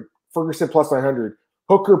 800, Ferguson plus 900,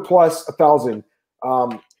 Hooker plus 1,000,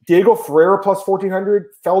 Diego Ferreira plus 1,400,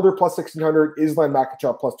 Felder plus 1,600, Islam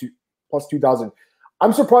Makhachev plus 2,000.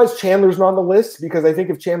 I'm surprised Chandler's not on the list, because I think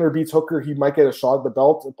if Chandler beats Hooker, he might get a shot at the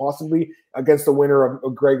belt, possibly against the winner of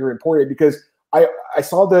McGregor and Poirier. Because I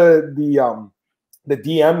saw the DM that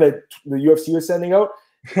the UFC was sending out.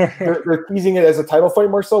 They're teasing it as a title fight,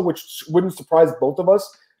 Marcel, which wouldn't surprise both of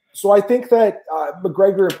us. So I think that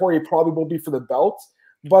McGregor and Poirier probably will be for the belt,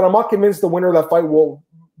 but I'm not convinced the winner of that fight will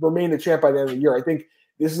remain the champ by the end of the year. I think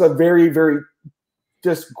this is a very, very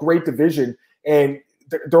just great division, and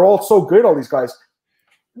they're all so good, all these guys.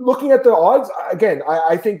 Looking at the odds, again,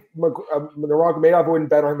 I think Nurmagomedov wouldn't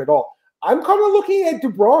bet on him at all. I'm kind of looking at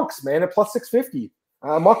Bronx, man, at plus 650.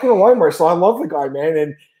 I'm not going to lie, Marcel. I love the guy, man.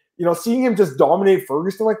 And, you know, seeing him just dominate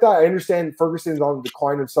Ferguson like that, I understand Ferguson's on the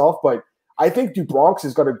decline himself, but I think Bronx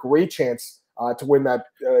has got a great chance to win that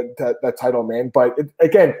title, man. But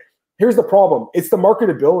again, here's the problem. It's the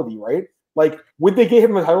marketability, right? Like, would they give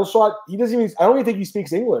him a title shot? He doesn't even – I don't even think he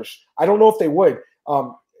speaks English. I don't know if they would.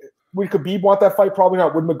 Would Khabib want that fight? Probably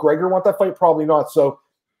not. Would McGregor want that fight? Probably not. So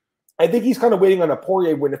I think he's kind of waiting on a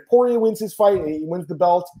Poirier win. If Poirier wins his fight and he wins the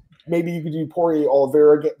belt, maybe you could do Poirier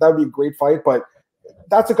Oliveira again. That would be a great fight. But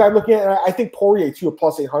that's a guy I'm looking at. And I think Poirier, too, a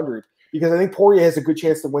plus 800, because I think Poirier has a good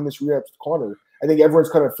chance to win this rematch with Conor. I think everyone's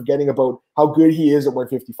kind of forgetting about how good he is at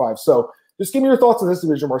 155. So just give me your thoughts on this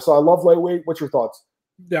division, Marcel. I love lightweight. What's your thoughts?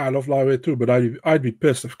 Yeah, I love lightweight too, but I'd be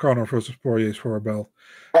pissed if Conor versus Poirier is for a belt.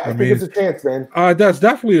 I mean, think it's a chance, man. That's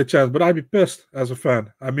definitely a chance, but I'd be pissed as a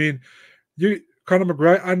fan. I mean, Conor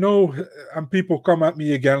McGregor, I know, and people come at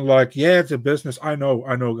me again like, yeah, it's a business. I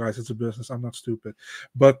know, guys, it's a business. I'm not stupid.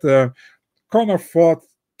 But Conor fought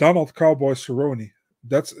Donald Cowboy Cerrone.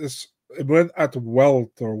 It went at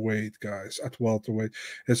welterweight, guys, at welterweight.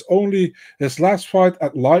 His last fight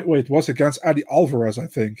at lightweight was against Eddie Alvarez, I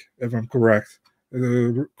think, if I'm correct.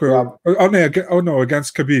 Against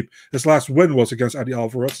Khabib. His last win was against Eddie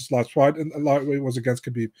Alvarez. His last fight in lightweight was against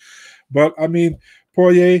Khabib. But I mean,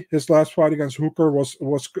 Poirier, his last fight against Hooker was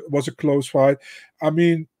a close fight. I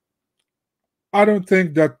mean, I don't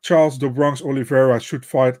think that Charles "The Bronx" Oliveira should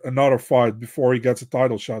fight another fight before he gets a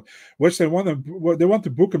title shot, which they want to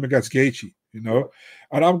book him against Gaethje, you know.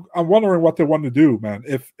 And I'm wondering what they want to do, man.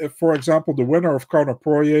 If for example the winner of Conor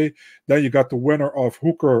Poirier, then you got the winner of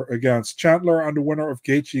Hooker against Chandler and the winner of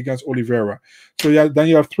Gaethje against Oliveira. So yeah, then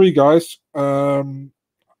you have 3 guys. I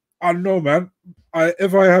don't know, man.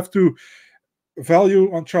 If I have to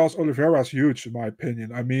value on Charles Oliveira is huge in my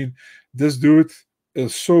opinion. I mean, this dude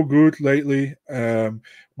is so good lately.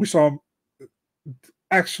 We saw him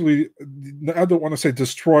actually, I don't want to say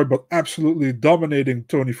destroy, but absolutely dominating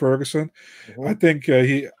Tony Ferguson. Mm-hmm.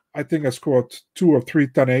 I think I scored 2 or 3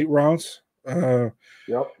 10-8 rounds.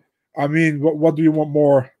 Yep. I mean, what do you want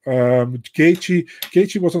more?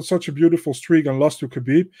 Gaethje was on such a beautiful streak and lost to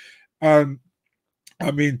Khabib. And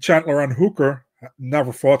I mean, Chandler and Hooker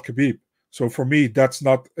never fought Khabib. So for me, that's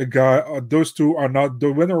not a guy. Those two are not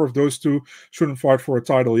the winner of those two. Shouldn't fight for a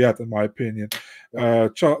title yet, in my opinion.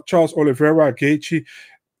 Charles Oliveira, Gaethje,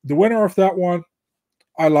 the winner of that one,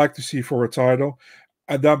 I like to see for a title.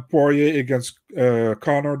 And then Poirier against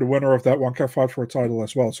Conor, the winner of that one can fight for a title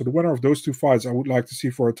as well. So the winner of those two fights, I would like to see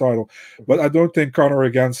for a title. But I don't think Conor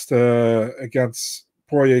against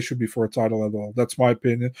Poirier should be for a title at all. That's my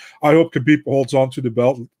opinion. I hope Khabib holds on to the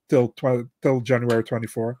belt till January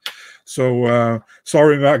 24th. So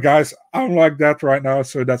sorry, guys, I don't like that right now.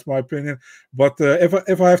 So that's my opinion. But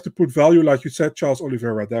if I have to put value, like you said, Charles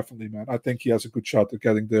Oliveira, definitely, man. I think he has a good shot at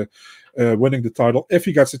getting winning the title if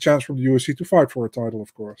he gets a chance from the UFC to fight for a title,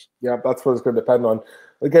 of course. Yeah, that's what it's going to depend on.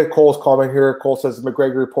 Look at Cole's comment here. Cole says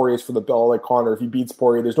McGregor Poirier is for the belt, like Conor. If he beats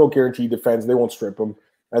Poirier, there's no guarantee he defends. They won't strip him.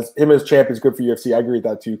 As him as champ is good for UFC. I agree with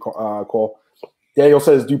that too, Cole. Daniel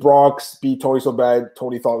says, "Do Bronx beat Tony so bad?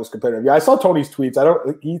 Tony thought it was competitive." Yeah, I saw Tony's tweets.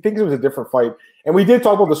 He thinks it was a different fight, and we did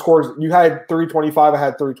talk about the scores. You had 30-25. I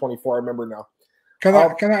had 30-24. I remember now. Can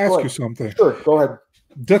I ask you something? Sure, go ahead.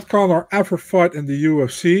 Did Conor ever fight in the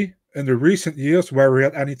UFC in the recent years where he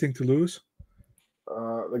had anything to lose?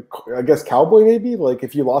 I guess Cowboy maybe. Like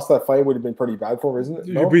if you lost that fight, it would have been pretty bad for him, isn't it?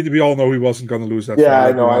 No? We all know he wasn't going to lose that. Yeah,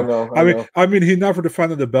 fight. I know. I mean, he never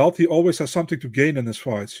defended the belt. He always has something to gain in his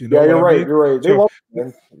fights. You know? Yeah, you're right. You're right. They love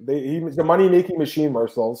him. He's a money-making machine,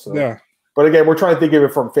 Marcel. So. Yeah. But again, we're trying to think of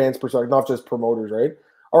it from fans' perspective, not just promoters, right?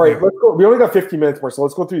 All right, let's go. We only got 50 minutes, Marcel.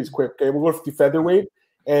 Let's go through these quick. Okay, we'll go through featherweight,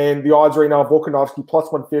 and the odds right now: Volkanovski plus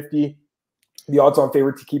 150. The odds on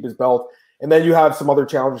favorite to keep his belt. And then you have some other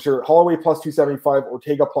challengers here. Holloway plus 275,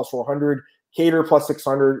 Ortega plus 400, Cater plus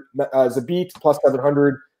 600, Zabit plus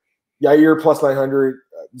 700, Yair plus 900,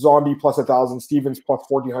 Zombie plus 1,000, Stevens plus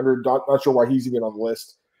 1,400. Not sure why he's even on the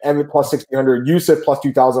list. Emmett plus 1,600, Yusuf plus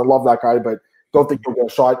 2,000. I love that guy, but don't think he'll get a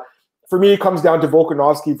shot. For me, it comes down to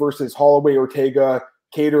Volkanovski versus Holloway, Ortega,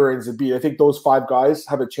 Cater, and Zabit. I think those five guys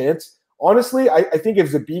have a chance. Honestly, I think if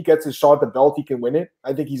Zabit gets his shot at the belt, he can win it.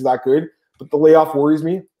 I think he's that good. But the layoff worries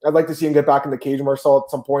me. I'd like to see him get back in the cage, Marcel, at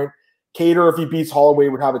some point. Cater, if he beats Holloway,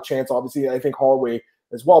 would have a chance. Obviously, I think Holloway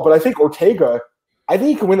as well. But I think Ortega, I think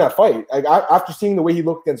he can win that fight. Like after seeing the way he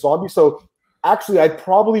looked against Zombie. So actually, I'd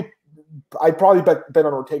probably bet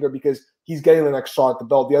on Ortega because he's getting the next shot at the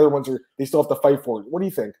belt. The other ones they still have to fight for it. What do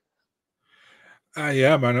you think?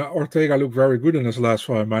 Yeah, man. Ortega looked very good in his last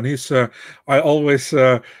fight, man. He's I always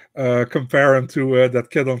compare him to that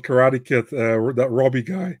kid on Karate Kid, that Robbie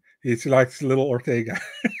guy. He's like little Ortega.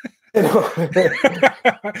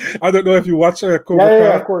 I don't know if you watch Cobra Kai.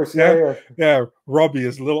 Yeah, of course. Yeah. Robbie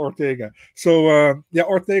is little Ortega. So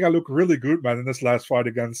Ortega looked really good, man, in this last fight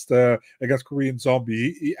against Korean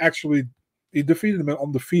Zombie. He defeated him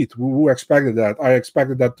on the feet. Who expected that? I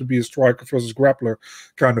expected that to be a striker versus grappler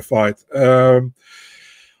kind of fight.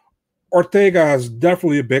 Ortega has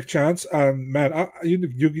definitely a big chance, and man,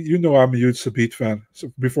 you know I'm a huge Zabit fan.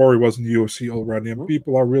 So before he was in the UFC already, and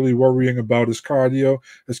people are really worrying about his cardio.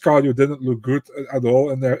 His cardio didn't look good at all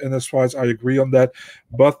in his fights. I agree on that,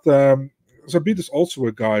 but Zabit is also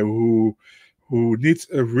a guy who needs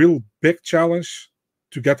a real big challenge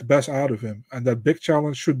to get the best out of him, and that big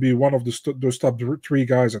challenge should be one of those top three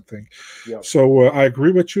guys, I think. Yeah. So I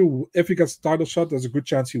agree with you. If he gets the title shot, there's a good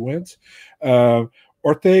chance he wins.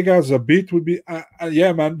 Ortega, Zabit would be,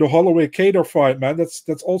 man, the Holloway Cater fight, man.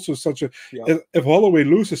 That's also such a. Yeah. If Holloway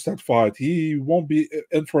loses that fight, he won't be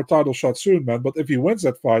in for a title shot soon, man. But if he wins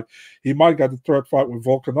that fight, he might get the third fight with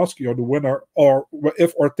Volkanovski or the winner. Or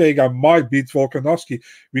if Ortega might beat Volkanovski,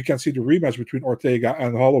 we can see the rematch between Ortega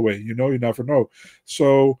and Holloway. You never know.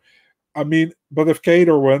 So, I mean, but if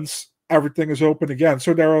Cater wins, everything is open again.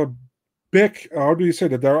 So there are big. How do you say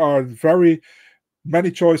that? There are very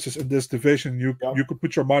many choices in this division you could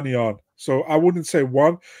put your money on. So I wouldn't say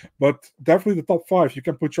one, but definitely the top five you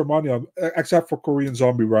can put your money on, except for Korean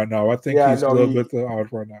Zombie right now. I think he's a little bit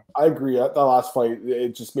out right now. I agree. That last fight,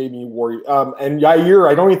 it just made me worry. And Yair,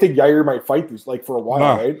 I don't even think Yair might fight this for a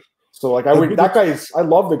while, right? So I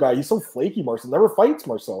love the guy. He's so flaky, Marcel. Never fights,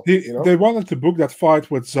 Marcel. They wanted to book that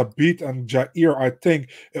fight with Zabit and Jair. I think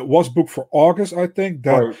it was booked for August. I think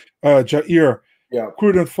that Jair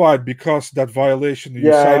couldn't fight because that violation.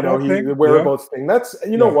 I know the whereabouts thing. That's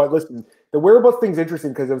know what? Listen, the whereabouts thing's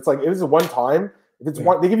interesting because it's if it's a one time, if it's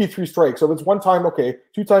one, they give you 3 strikes. So if it's one time, okay,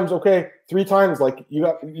 2 times, okay, 3 times,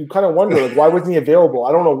 you kind of wonder why wasn't he available?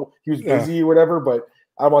 I don't know, he was busy or whatever, but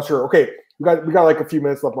I'm not sure. Okay, we got a few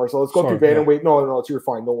minutes left, Marcel. Let's go through bantamweight. No, it's you're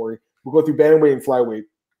fine. Don't worry. We'll go through bantamweight and flyweight.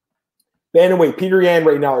 Bantamweight, Peter Yan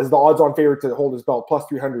right now is the odds-on favorite to hold his belt, plus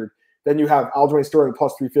 300. Then you have Aljamain Sterling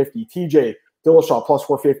plus 350. TJ Dillashaw plus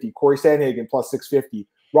 450, Corey Sandhagen plus 650,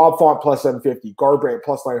 Rob Font plus 750, Garbrandt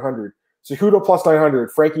plus 900, Cejudo plus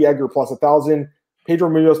 900, Frankie Edgar plus 1,000, Pedro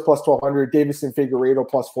Munoz plus 1,200, Davison Figueiredo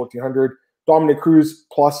plus 1,400, Dominic Cruz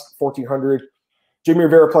plus 1,400, Jimmy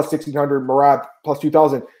Rivera plus 1,600, Merab plus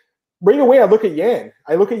 2,000. right away, I look at Yan.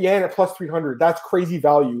 I look at Yan at plus 300. That's crazy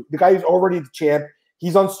value. The guy is already the champ.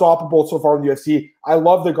 He's unstoppable so far in the UFC. I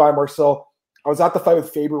love the guy, Marcel. I was at the fight with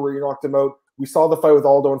Faber where he knocked him out. We saw the fight with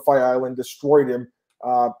Aldo in Fight Island, destroyed him.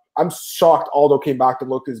 I'm shocked Aldo came back and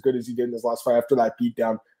looked as good as he did in his last fight after that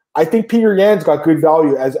beatdown. I think Peter Yan's got good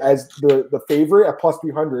value as the favorite at plus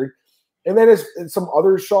 300. And then as some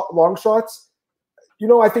other long shots,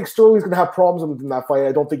 I think Sterling's going to have problems in that fight.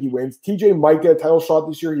 I don't think he wins. TJ might get a title shot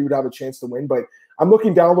this year. He would have a chance to win. But I'm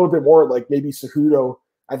looking down a little bit more at like maybe Cejudo.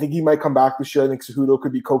 I think he might come back this year. I think Cejudo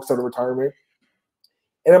could be coaxed out of retirement.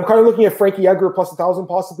 And I'm kind of looking at Frankie Edgar plus 1,000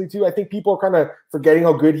 possibly too. I think people are kind of forgetting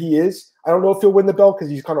how good he is. I don't know if he'll win the belt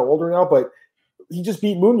because he's kind of older now, but he just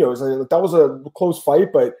beat Munoz. And that was a close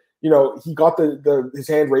fight, but he got his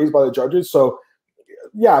hand raised by the judges. So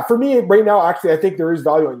yeah, for me right now, actually, I think there is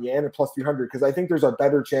value on Yan at plus 300 because I think there's a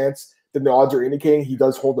better chance than the odds are indicating he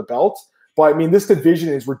does hold the belt. But I mean, this division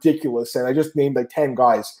is ridiculous, and I just named like 10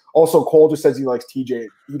 guys. Also, Cole just says he likes TJ.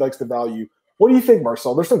 He likes the value. What do you think,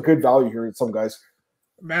 Marcel? There's some good value here in some guys.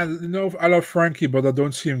 Man, I love Frankie, but I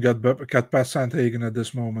don't see him get past Sandhagen at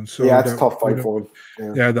this moment. So yeah, it's a tough fight for him.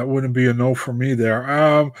 Yeah, that wouldn't be a no for me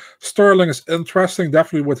there. Sterling is interesting,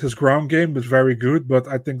 definitely with his ground game, but very good. But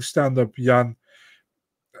I think stand-up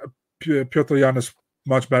Piotr Jan is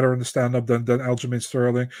much better in the stand-up than Aljamain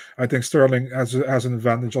Sterling. I think Sterling has an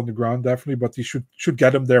advantage on the ground, definitely, but he should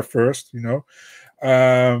get him there first,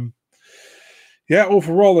 Yeah,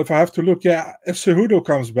 overall, if I have to look, if Cejudo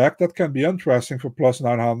comes back, that can be interesting for plus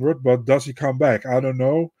 900, but does he come back? I don't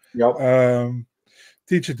know. Yep.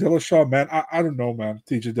 TJ Dillashaw, man, I don't know, man.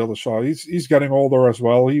 TJ Dillashaw, he's getting older as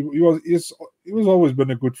well. He was always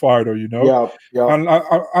been a good fighter, Yeah. And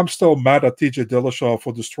I'm still mad at TJ Dillashaw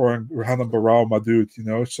for destroying Renan Barao, my dude.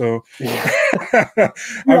 So I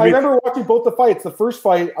remember watching both the fights. The first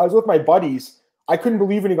fight, I was with my buddies. I couldn't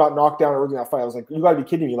believe when he got knocked down early in that fight. I was like, you got to be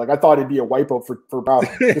kidding me. Like, I thought it'd be a wipeout for Barao.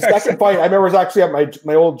 The second fight, I remember I was actually at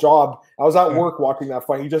my old job. I was at work watching that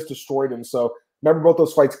fight. He just destroyed him. So remember both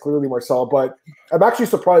those fights clearly, Marcel. But I'm actually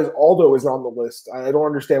surprised Aldo isn't on the list. I don't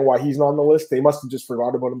understand why he's not on the list. They must have just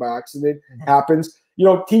forgot about him by accident. Happens.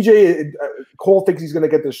 TJ, Cole thinks he's going to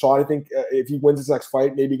get this shot. I think if he wins his next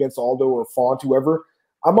fight, maybe against Aldo or Font, whoever.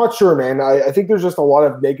 I'm not sure, man. I think there's just a lot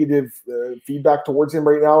of negative feedback towards him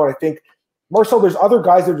right now. And I think, Marcel, there's other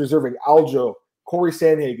guys that are deserving. Aljo, Corey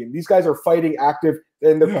Sandhagen. These guys are fighting active,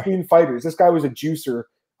 and they're clean fighters. This guy was a juicer.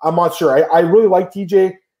 I'm not sure. I really like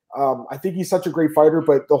TJ. I think he's such a great fighter,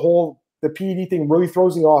 but the PED thing really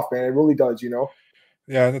throws me off, man. It really does,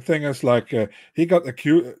 Yeah, the thing is, like, he got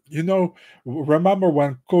accused. Remember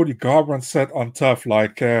when Cody Garbrandt said on Tough,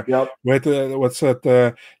 like, TJ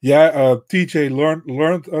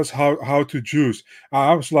learned us how to juice.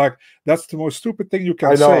 I was like, that's the most stupid thing you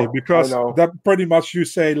can say, because that pretty much you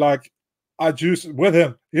say, like, I juice with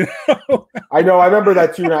him. I know. I remember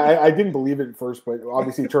that too. And I didn't believe it at first, but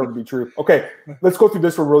obviously it turned out to be true. Okay, let's go through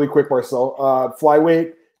this one really quick, Marcel.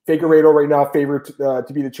 Flyweight, Figueiredo right now, favorite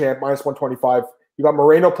to be the champ, minus 125. You got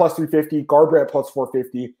Moreno plus 350, Garbrandt plus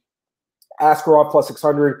 450, Askarov plus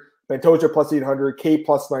 600, Pantoja plus 800, K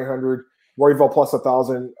plus 900, Royval plus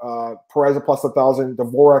 1,000, Perez plus 1,000,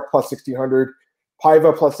 Dvorak plus 1,600,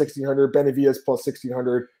 Paiva plus 1,600, Benavidez plus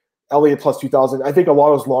 1,600, Elliott plus 2,000. I think a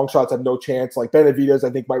lot of those long shots have no chance. Like Benavidez,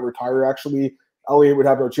 I think might retire actually. Elliott would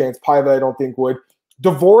have no chance. Paiva, I don't think would.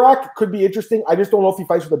 Dvorak could be interesting. I just don't know if he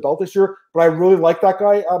fights for the belt this year, but I really like that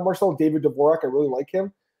guy, Marcel David Dvorak. I really like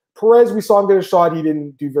him. Perez, we saw him get a shot. He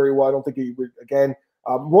didn't do very well. I don't think he would again.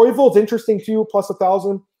 Royval's interesting too, plus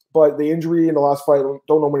 1,000, but the injury in the last fight,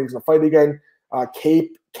 don't know when he's going to fight again.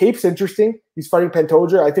 Cape's interesting. He's fighting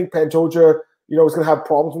Pantoja. I think Pantoja, is going to have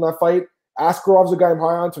problems in that fight. Askarov's a guy I'm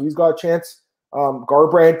high on, so he's got a chance.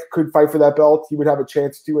 Garbrandt could fight for that belt. He would have a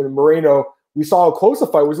chance too. And Moreno, we saw how close the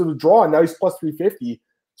fight was. It was a draw, and now he's plus 350.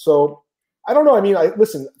 So I don't know. I mean,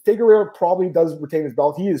 listen, Figueiredo probably does retain his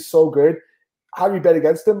belt. He is so good. How do you bet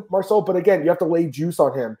against him, Marcel? But again, you have to lay juice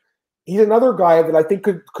on him. He's another guy that I think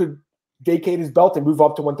could vacate his belt and move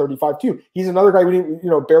up to 135 too. He's another guy we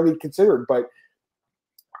didn't, barely considered. But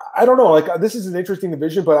I don't know. Like, this is an interesting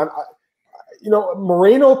division, but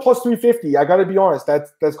Moreno plus 350. I got to be honest,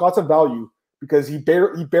 that's got some value because he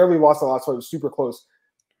barely lost the last fight. It was super close.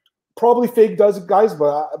 Probably Fig does, guys,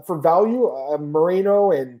 but for value,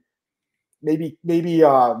 Moreno and maybe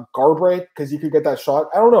Garbrandt, because he could get that shot.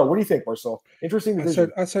 I don't know. What do you think, Marcel? Interesting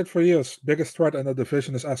division. I said for years, biggest threat in the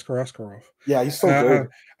division is Askarov. Yeah, he's so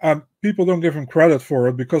good. People don't give him credit for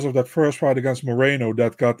it because of that first fight against Moreno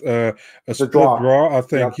that got a split draw, I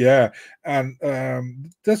think. Yep. Yeah, and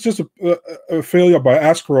that's just a failure by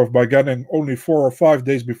Askarov by getting only 4 or 5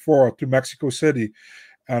 days before to Mexico City.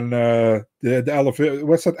 and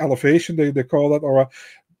what's that elevation they call that? Or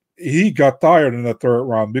he got tired in the third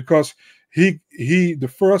round because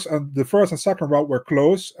the first and second round were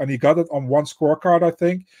close, and he got it on one scorecard, I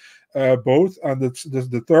think. Both, and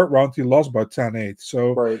the third round he lost by 10-8.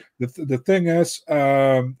 So right. the thing is,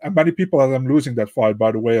 and many people had him losing that fight,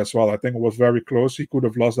 by the way, as well. I think it was very close. He could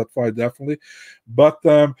have lost that fight definitely, but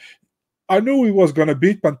I knew he was going to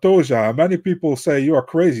beat Pantoja. Many people say you are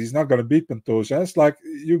crazy. He's not going to beat Pantoja. It's like,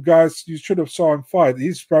 you guys, you should have saw him fight.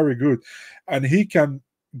 He's very good, and he can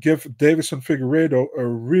give Davison Figueiredo a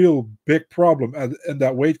real big problem in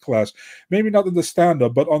that weight class. Maybe not in the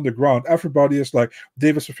stand-up, but on the ground. Everybody is like,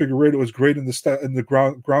 Davison Figueiredo is great in the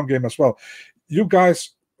ground game as well. You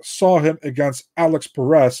guys saw him against Alex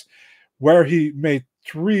Perez, where he made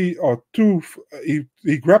he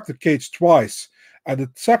grabbed the cage twice. And the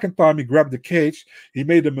second time he grabbed the cage, he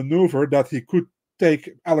made a maneuver that he could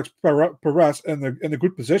take Alex Perez in a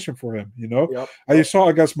good position for him, you know. Yep. And you saw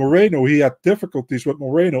against Moreno, he had difficulties with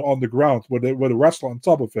Moreno on the ground with a wrestler on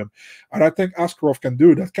top of him. And I think Askarov can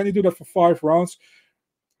do that. Can he do that for 5 rounds?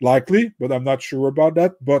 Likely, but I'm not sure about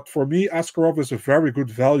that. But for me, Askarov is a very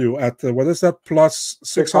good value at what is that, plus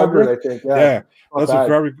 600? I think. Yeah,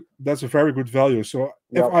 that's a very good value. So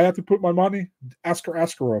if I had to put my money,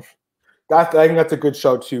 Askarov. I think that's a good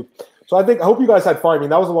show too. So I hope you guys had fun. I mean,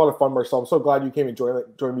 that was a lot of fun, Marcel. I'm so glad you came and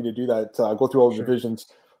joined me to do that, go through all the divisions.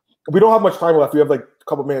 We don't have much time left. We have like a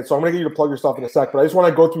couple minutes, so I'm going to get you to plug your stuff in a sec. But I just want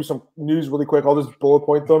to go through some news really quick. I'll just bullet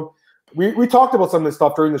point them. We talked about some of this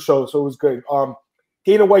stuff during the show, so it was good.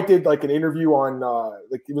 Dana White did like an interview on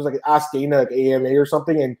it was like an Ask Dana, like AMA or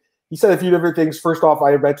something, and he said a few different things. First off,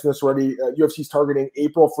 I had mentioned this already. UFC's targeting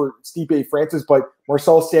April for Stipe Francis, but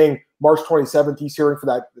Marcel's saying March 27th he's hearing for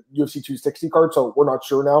that UFC 260 card, so we're not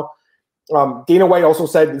sure now. Dana White also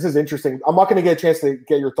said, this is interesting. I'm not going to get a chance to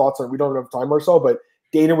get your thoughts on it. We don't have time, Marcel, but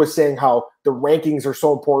Dana was saying how the rankings are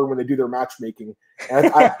so important when they do their matchmaking. And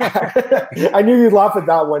I knew you'd laugh at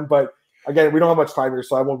that one, but again, we don't have much time here,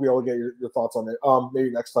 so I won't be able to get your thoughts on it.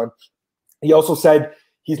 Maybe next time. He also said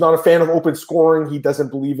he's not a fan of open scoring. He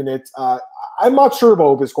doesn't believe in it. I'm not sure about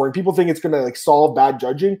open scoring. People think it's going to like solve bad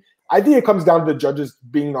judging. I think it comes down to the judges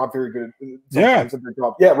being not very good sometimes at their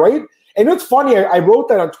job. Yeah, right? And it's funny. I wrote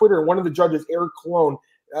that on Twitter, and one of the judges, Eric Cologne,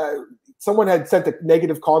 someone had sent a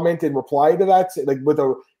negative comment in reply to that, like with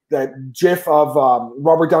that gif of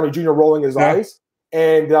Robert Downey Jr. rolling his eyes.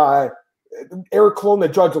 And Eric Cologne, the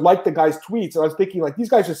judge, liked the guy's tweets. And I was thinking, like, these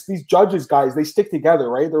judges, guys, they stick together,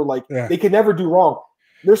 right? They're like, they can never do wrong.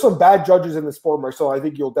 There's some bad judges in the sport, Marcel. I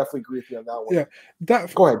think you'll definitely agree with me on that one. Yeah.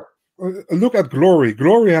 Go ahead. Look at Glory.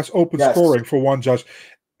 Glory has open scoring for one judge.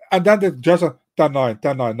 And then the judge 10-9,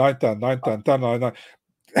 10-9, 9-10, 9-10, 10-9, 9.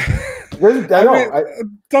 It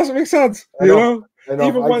doesn't make sense, you know?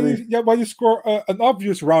 Even when you score an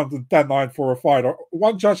obvious round in 10-9 for a fight, or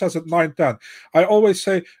one judge has it 9-10. I always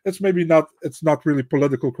say it's not really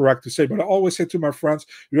politically correct to say, but I always say to my friends,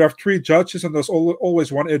 you have 3 judges and there's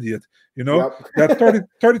always one idiot, you know? That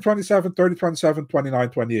 30-27, 30-27,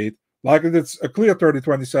 29-28. Like it's a clear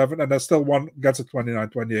 30-27, and there's still one gets a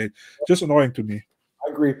 29-28. Just annoying to me.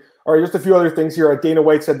 I agree. All right, just a few other things here. Dana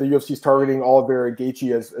White said the UFC is targeting Oliveira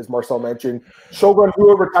Gaethje, as Marcel mentioned. Shogun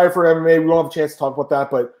Rua retired for MMA. We won't have a chance to talk about that,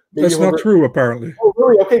 but maybe that's not true, apparently. Oh,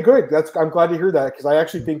 really? Okay, good. I'm glad to hear that, because I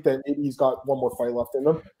actually think that maybe he's got one more fight left in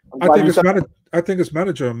him. I think his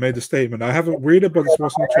manager made the statement. I haven't read it, but it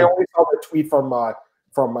wasn't true. I only saw the tweet from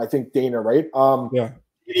I think Dana, right? Yeah.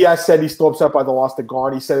 He said he's still upset by the loss to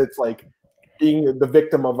Gone. He said it's like being the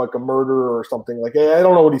victim of like a murder or something. Like, I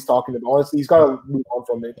don't know what he's talking about. Honestly, he's got to move on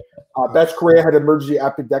from it. Betch Correa had emergency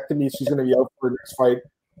appendectomy. She's going to be out for the next fight,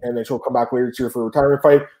 and then she'll come back later this year for a retirement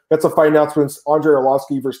fight. That's a fight announcements. Andre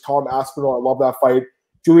Arlovsky versus Tom Aspinall. I love that fight.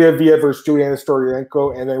 Julia Villa versus Juliana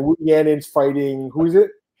Storyenko. And then Woody Yannon's fighting, who is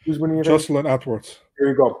it? Who's winning it? Jocelyn Edwards. There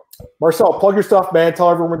you go. Marcel, plug your stuff, man. Tell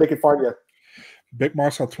everyone where they can find you. Big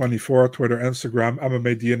Marcel 24, Twitter, Instagram,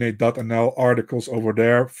 MMADNA.nl, articles over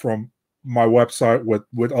there from my website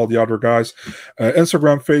with all the other guys,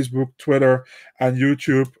 Instagram, Facebook, Twitter, and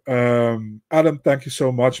YouTube. Adam, thank you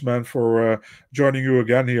so much, man, for joining you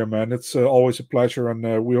again here, man. It's always a pleasure, and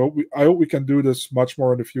I hope we can do this much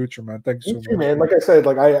more in the future, man. Thank you so much, man. Like I said,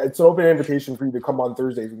 it's an open invitation for you to come on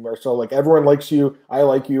Thursdays, Marcel. Like, everyone likes you, I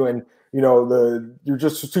like you, and you're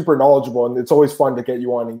just super knowledgeable, and it's always fun to get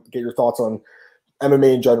you on and get your thoughts on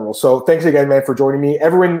MMA in general. So thanks again, man, for joining me.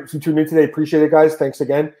 Everyone who tuned in today, appreciate it, guys. Thanks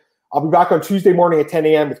again. I'll be back on Tuesday morning at 10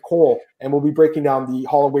 a.m. with Cole, and we'll be breaking down the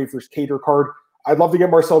Holloway versus Cater card. I'd love to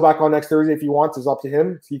get Marcel back on next Thursday if he wants. It's up to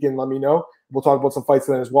him. He can let me know. We'll talk about some fights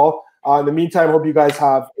then as well. In the meantime, I hope you guys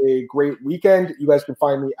have a great weekend. You guys can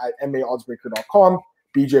find me at MMAOddsbreaker.com.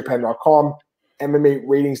 bjpenn.com,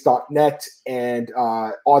 MMAratings.net, and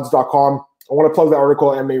odds.com. I want to plug that article,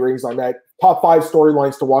 MMAratings.net. Top 5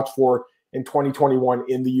 storylines to watch for in 2021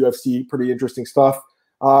 in the UFC. Pretty interesting stuff.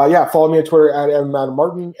 Follow me on Twitter at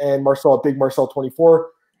MMADamMartin and Marcel at BigMarcel24.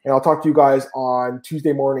 And I'll talk to you guys on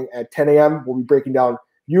Tuesday morning at 10 a.m. We'll be breaking down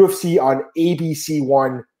UFC on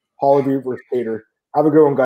ABC1, Holloway versus Pater. Have a good one, guys.